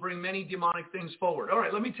believe it will bring many demonic things forward. All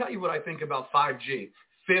right, let me tell you what I think about 5G,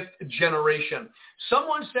 5th generation.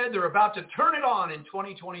 Someone said they're about to turn it on in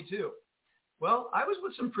 2022. Well, I was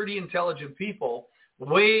with some pretty intelligent people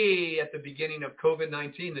way at the beginning of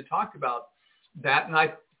COVID-19 that talked about that, and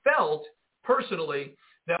I felt personally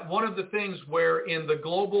that one of the things where in the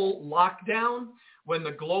global lockdown, when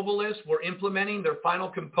the globalists were implementing their final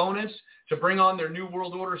components to bring on their new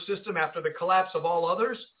world order system after the collapse of all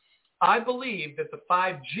others, I believe that the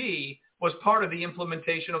 5G was part of the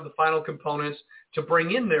implementation of the final components to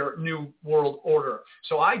bring in their new world order.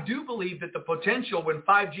 So I do believe that the potential when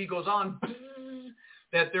 5G goes on,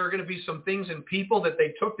 that there are going to be some things in people that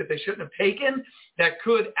they took that they shouldn't have taken that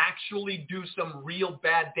could actually do some real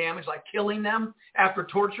bad damage, like killing them after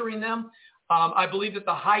torturing them. I believe that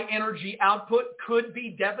the high energy output could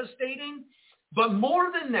be devastating. But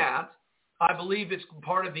more than that, I believe it's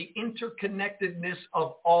part of the interconnectedness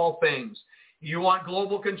of all things. You want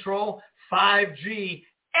global control? 5G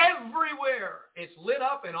everywhere. It's lit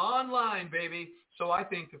up and online, baby. So I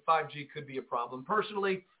think that 5G could be a problem.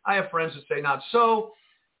 Personally, I have friends that say not so.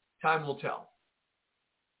 Time will tell.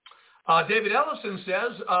 David Ellison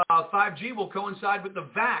says 5G will coincide with the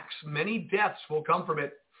vax. Many deaths will come from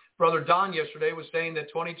it. Brother Don yesterday was saying that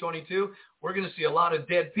 2022, we're going to see a lot of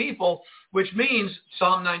dead people, which means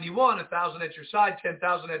Psalm 91, 1,000 at your side,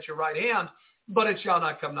 10,000 at your right hand, but it shall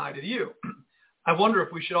not come nigh to you. I wonder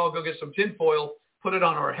if we should all go get some tinfoil, put it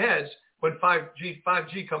on our heads when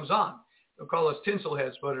 5G comes on. They'll call us tinsel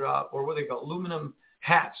heads, but or what they call aluminum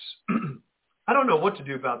hats. I don't know what to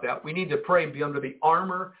do about that. We need to pray and be under the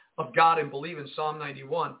armor of God and believe in Psalm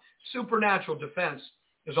 91. Supernatural defense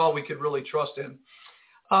is all we could really trust in.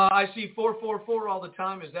 I see 444 all the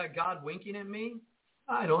time. Is that God winking at me?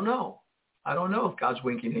 I don't know. I don't know if God's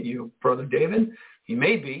winking at you, Brother David. He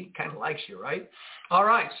may be. Kind of likes you, right? All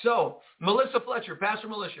right. So Melissa Fletcher, Pastor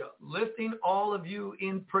Militia, lifting all of you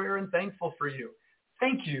in prayer and thankful for you.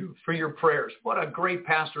 Thank you for your prayers. What a great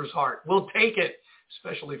pastor's heart. We'll take it,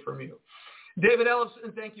 especially from you. David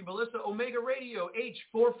Ellison, thank you, Melissa. Omega Radio,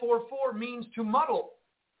 H444 means to muddle.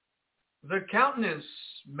 The countenance,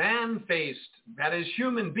 man-faced, that is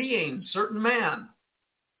human being, certain man.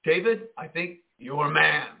 David, I think you're a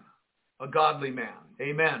man, a godly man.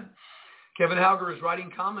 Amen. Kevin Hauger is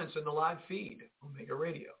writing comments in the live feed, Omega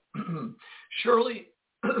Radio. Shirley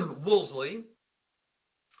Woolsey,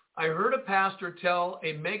 I heard a pastor tell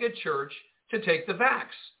a mega church to take the vax.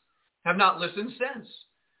 Have not listened since.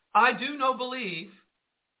 I do not believe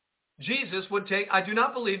that Jesus would take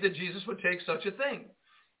such a thing.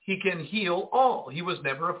 He can heal all. He was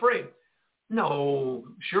never afraid. No,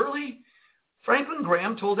 surely Franklin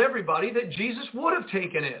Graham told everybody that Jesus would have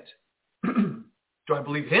taken it. Do I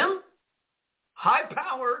believe him?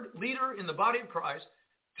 High-powered leader in the body of Christ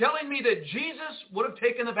telling me that Jesus would have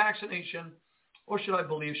taken the vaccination, or should I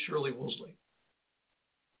believe Shirley Woolsey?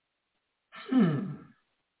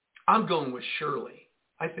 I'm going with Shirley.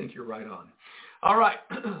 I think you're right on. All right.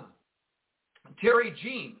 Terry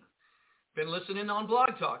Jean. Been listening on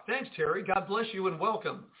Blog Talk. Thanks, Terry. God bless you and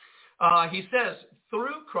welcome. He says,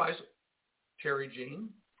 through Christ, Terry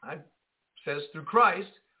Jean, says, through Christ,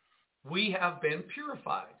 we have been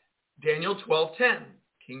purified. Daniel 12:10,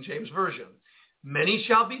 King James Version. Many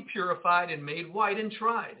shall be purified and made white and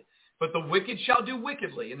tried, but the wicked shall do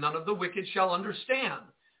wickedly, and none of the wicked shall understand.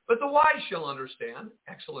 But the wise shall understand.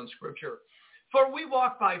 Excellent scripture. For we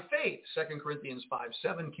walk by faith, 2 Corinthians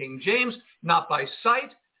 5:7, King James, not by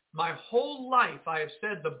sight. My whole life I have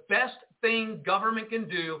said the best thing government can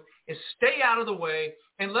do is stay out of the way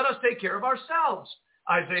and let us take care of ourselves.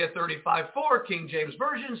 Isaiah 35:4, King James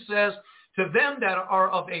Version says, to them that are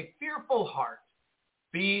of a fearful heart,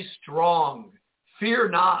 be strong, fear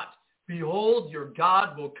not. Behold, your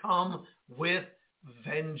God will come with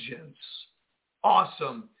vengeance.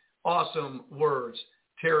 Awesome, awesome words,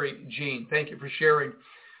 Terry Jean. Thank you for sharing.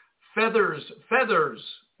 Feathers,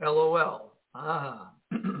 LOL.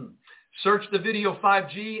 Search the video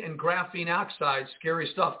 5G and graphene oxide. Scary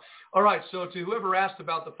stuff. All right, so to whoever asked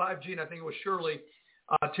about the 5G, and I think it was Shirley,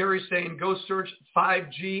 Terry's saying go search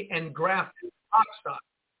 5G and graphene oxide.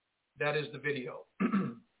 That is the video.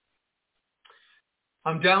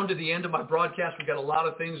 I'm down to the end of my broadcast. We've got a lot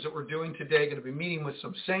of things that we're doing today. Going to be meeting with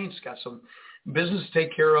some saints. Got some business to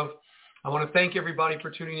take care of. I want to thank everybody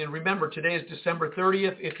for tuning in. Remember, today is December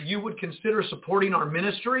 30th. If you would consider supporting our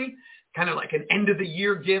ministry, kind of like an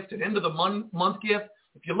end-of-the-year gift, an end-of-the-month gift,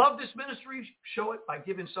 if you love this ministry, show it by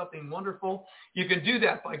giving something wonderful. You can do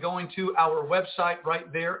that by going to our website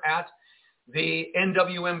right there at the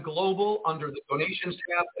NWM Global under the donations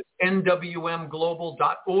tab. It's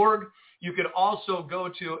nwmglobal.org. You could also go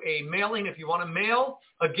to a mailing. If you want to mail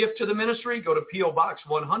a gift to the ministry, go to P.O. Box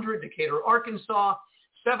 100, Decatur, Arkansas,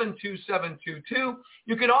 72722.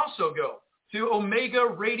 You can also go to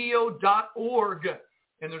omegaradio.org,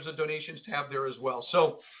 and there's a donations tab there as well.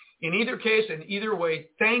 So in either case and either way,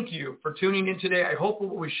 thank you for tuning in today. I hope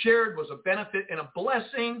what we shared was a benefit and a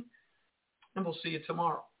blessing, and we'll see you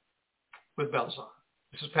tomorrow with bells on.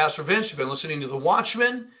 This is Pastor Vince. You've been listening to The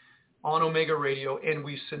Watchman on Omega Radio, and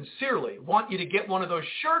we sincerely want you to get one of those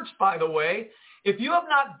shirts, by the way. If you have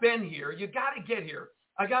not been here, you got to get here.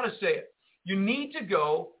 I got to say it. You need to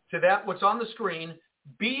go to that, what's on the screen,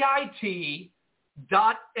 bit.ly/shed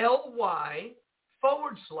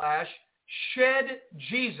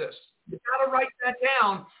Jesus. You got to write that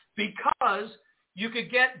down because you could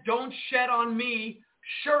get Don't Shed on Me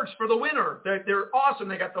shirts for the winter. They're awesome.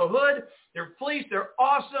 They got the hood, they're fleece, they're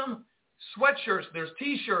awesome. Sweatshirts, there's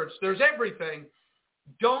T-shirts, there's everything.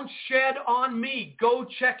 Don't Shed on Me. Go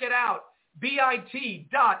check it out. bit.ly/shed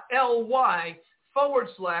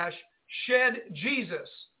Jesus.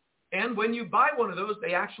 And when you buy one of those,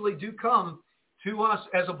 they actually do come to us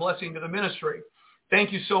as a blessing to the ministry.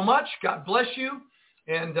 Thank you so much. God bless you.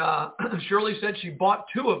 And Shirley said she bought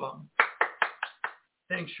 2 of them.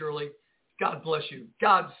 Thanks, Shirley. God bless you.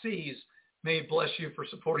 God sees. May he bless you for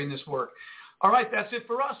supporting this work. All right, that's it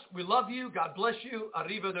for us. We love you. God bless you.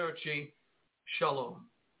 Arrivederci. Shalom.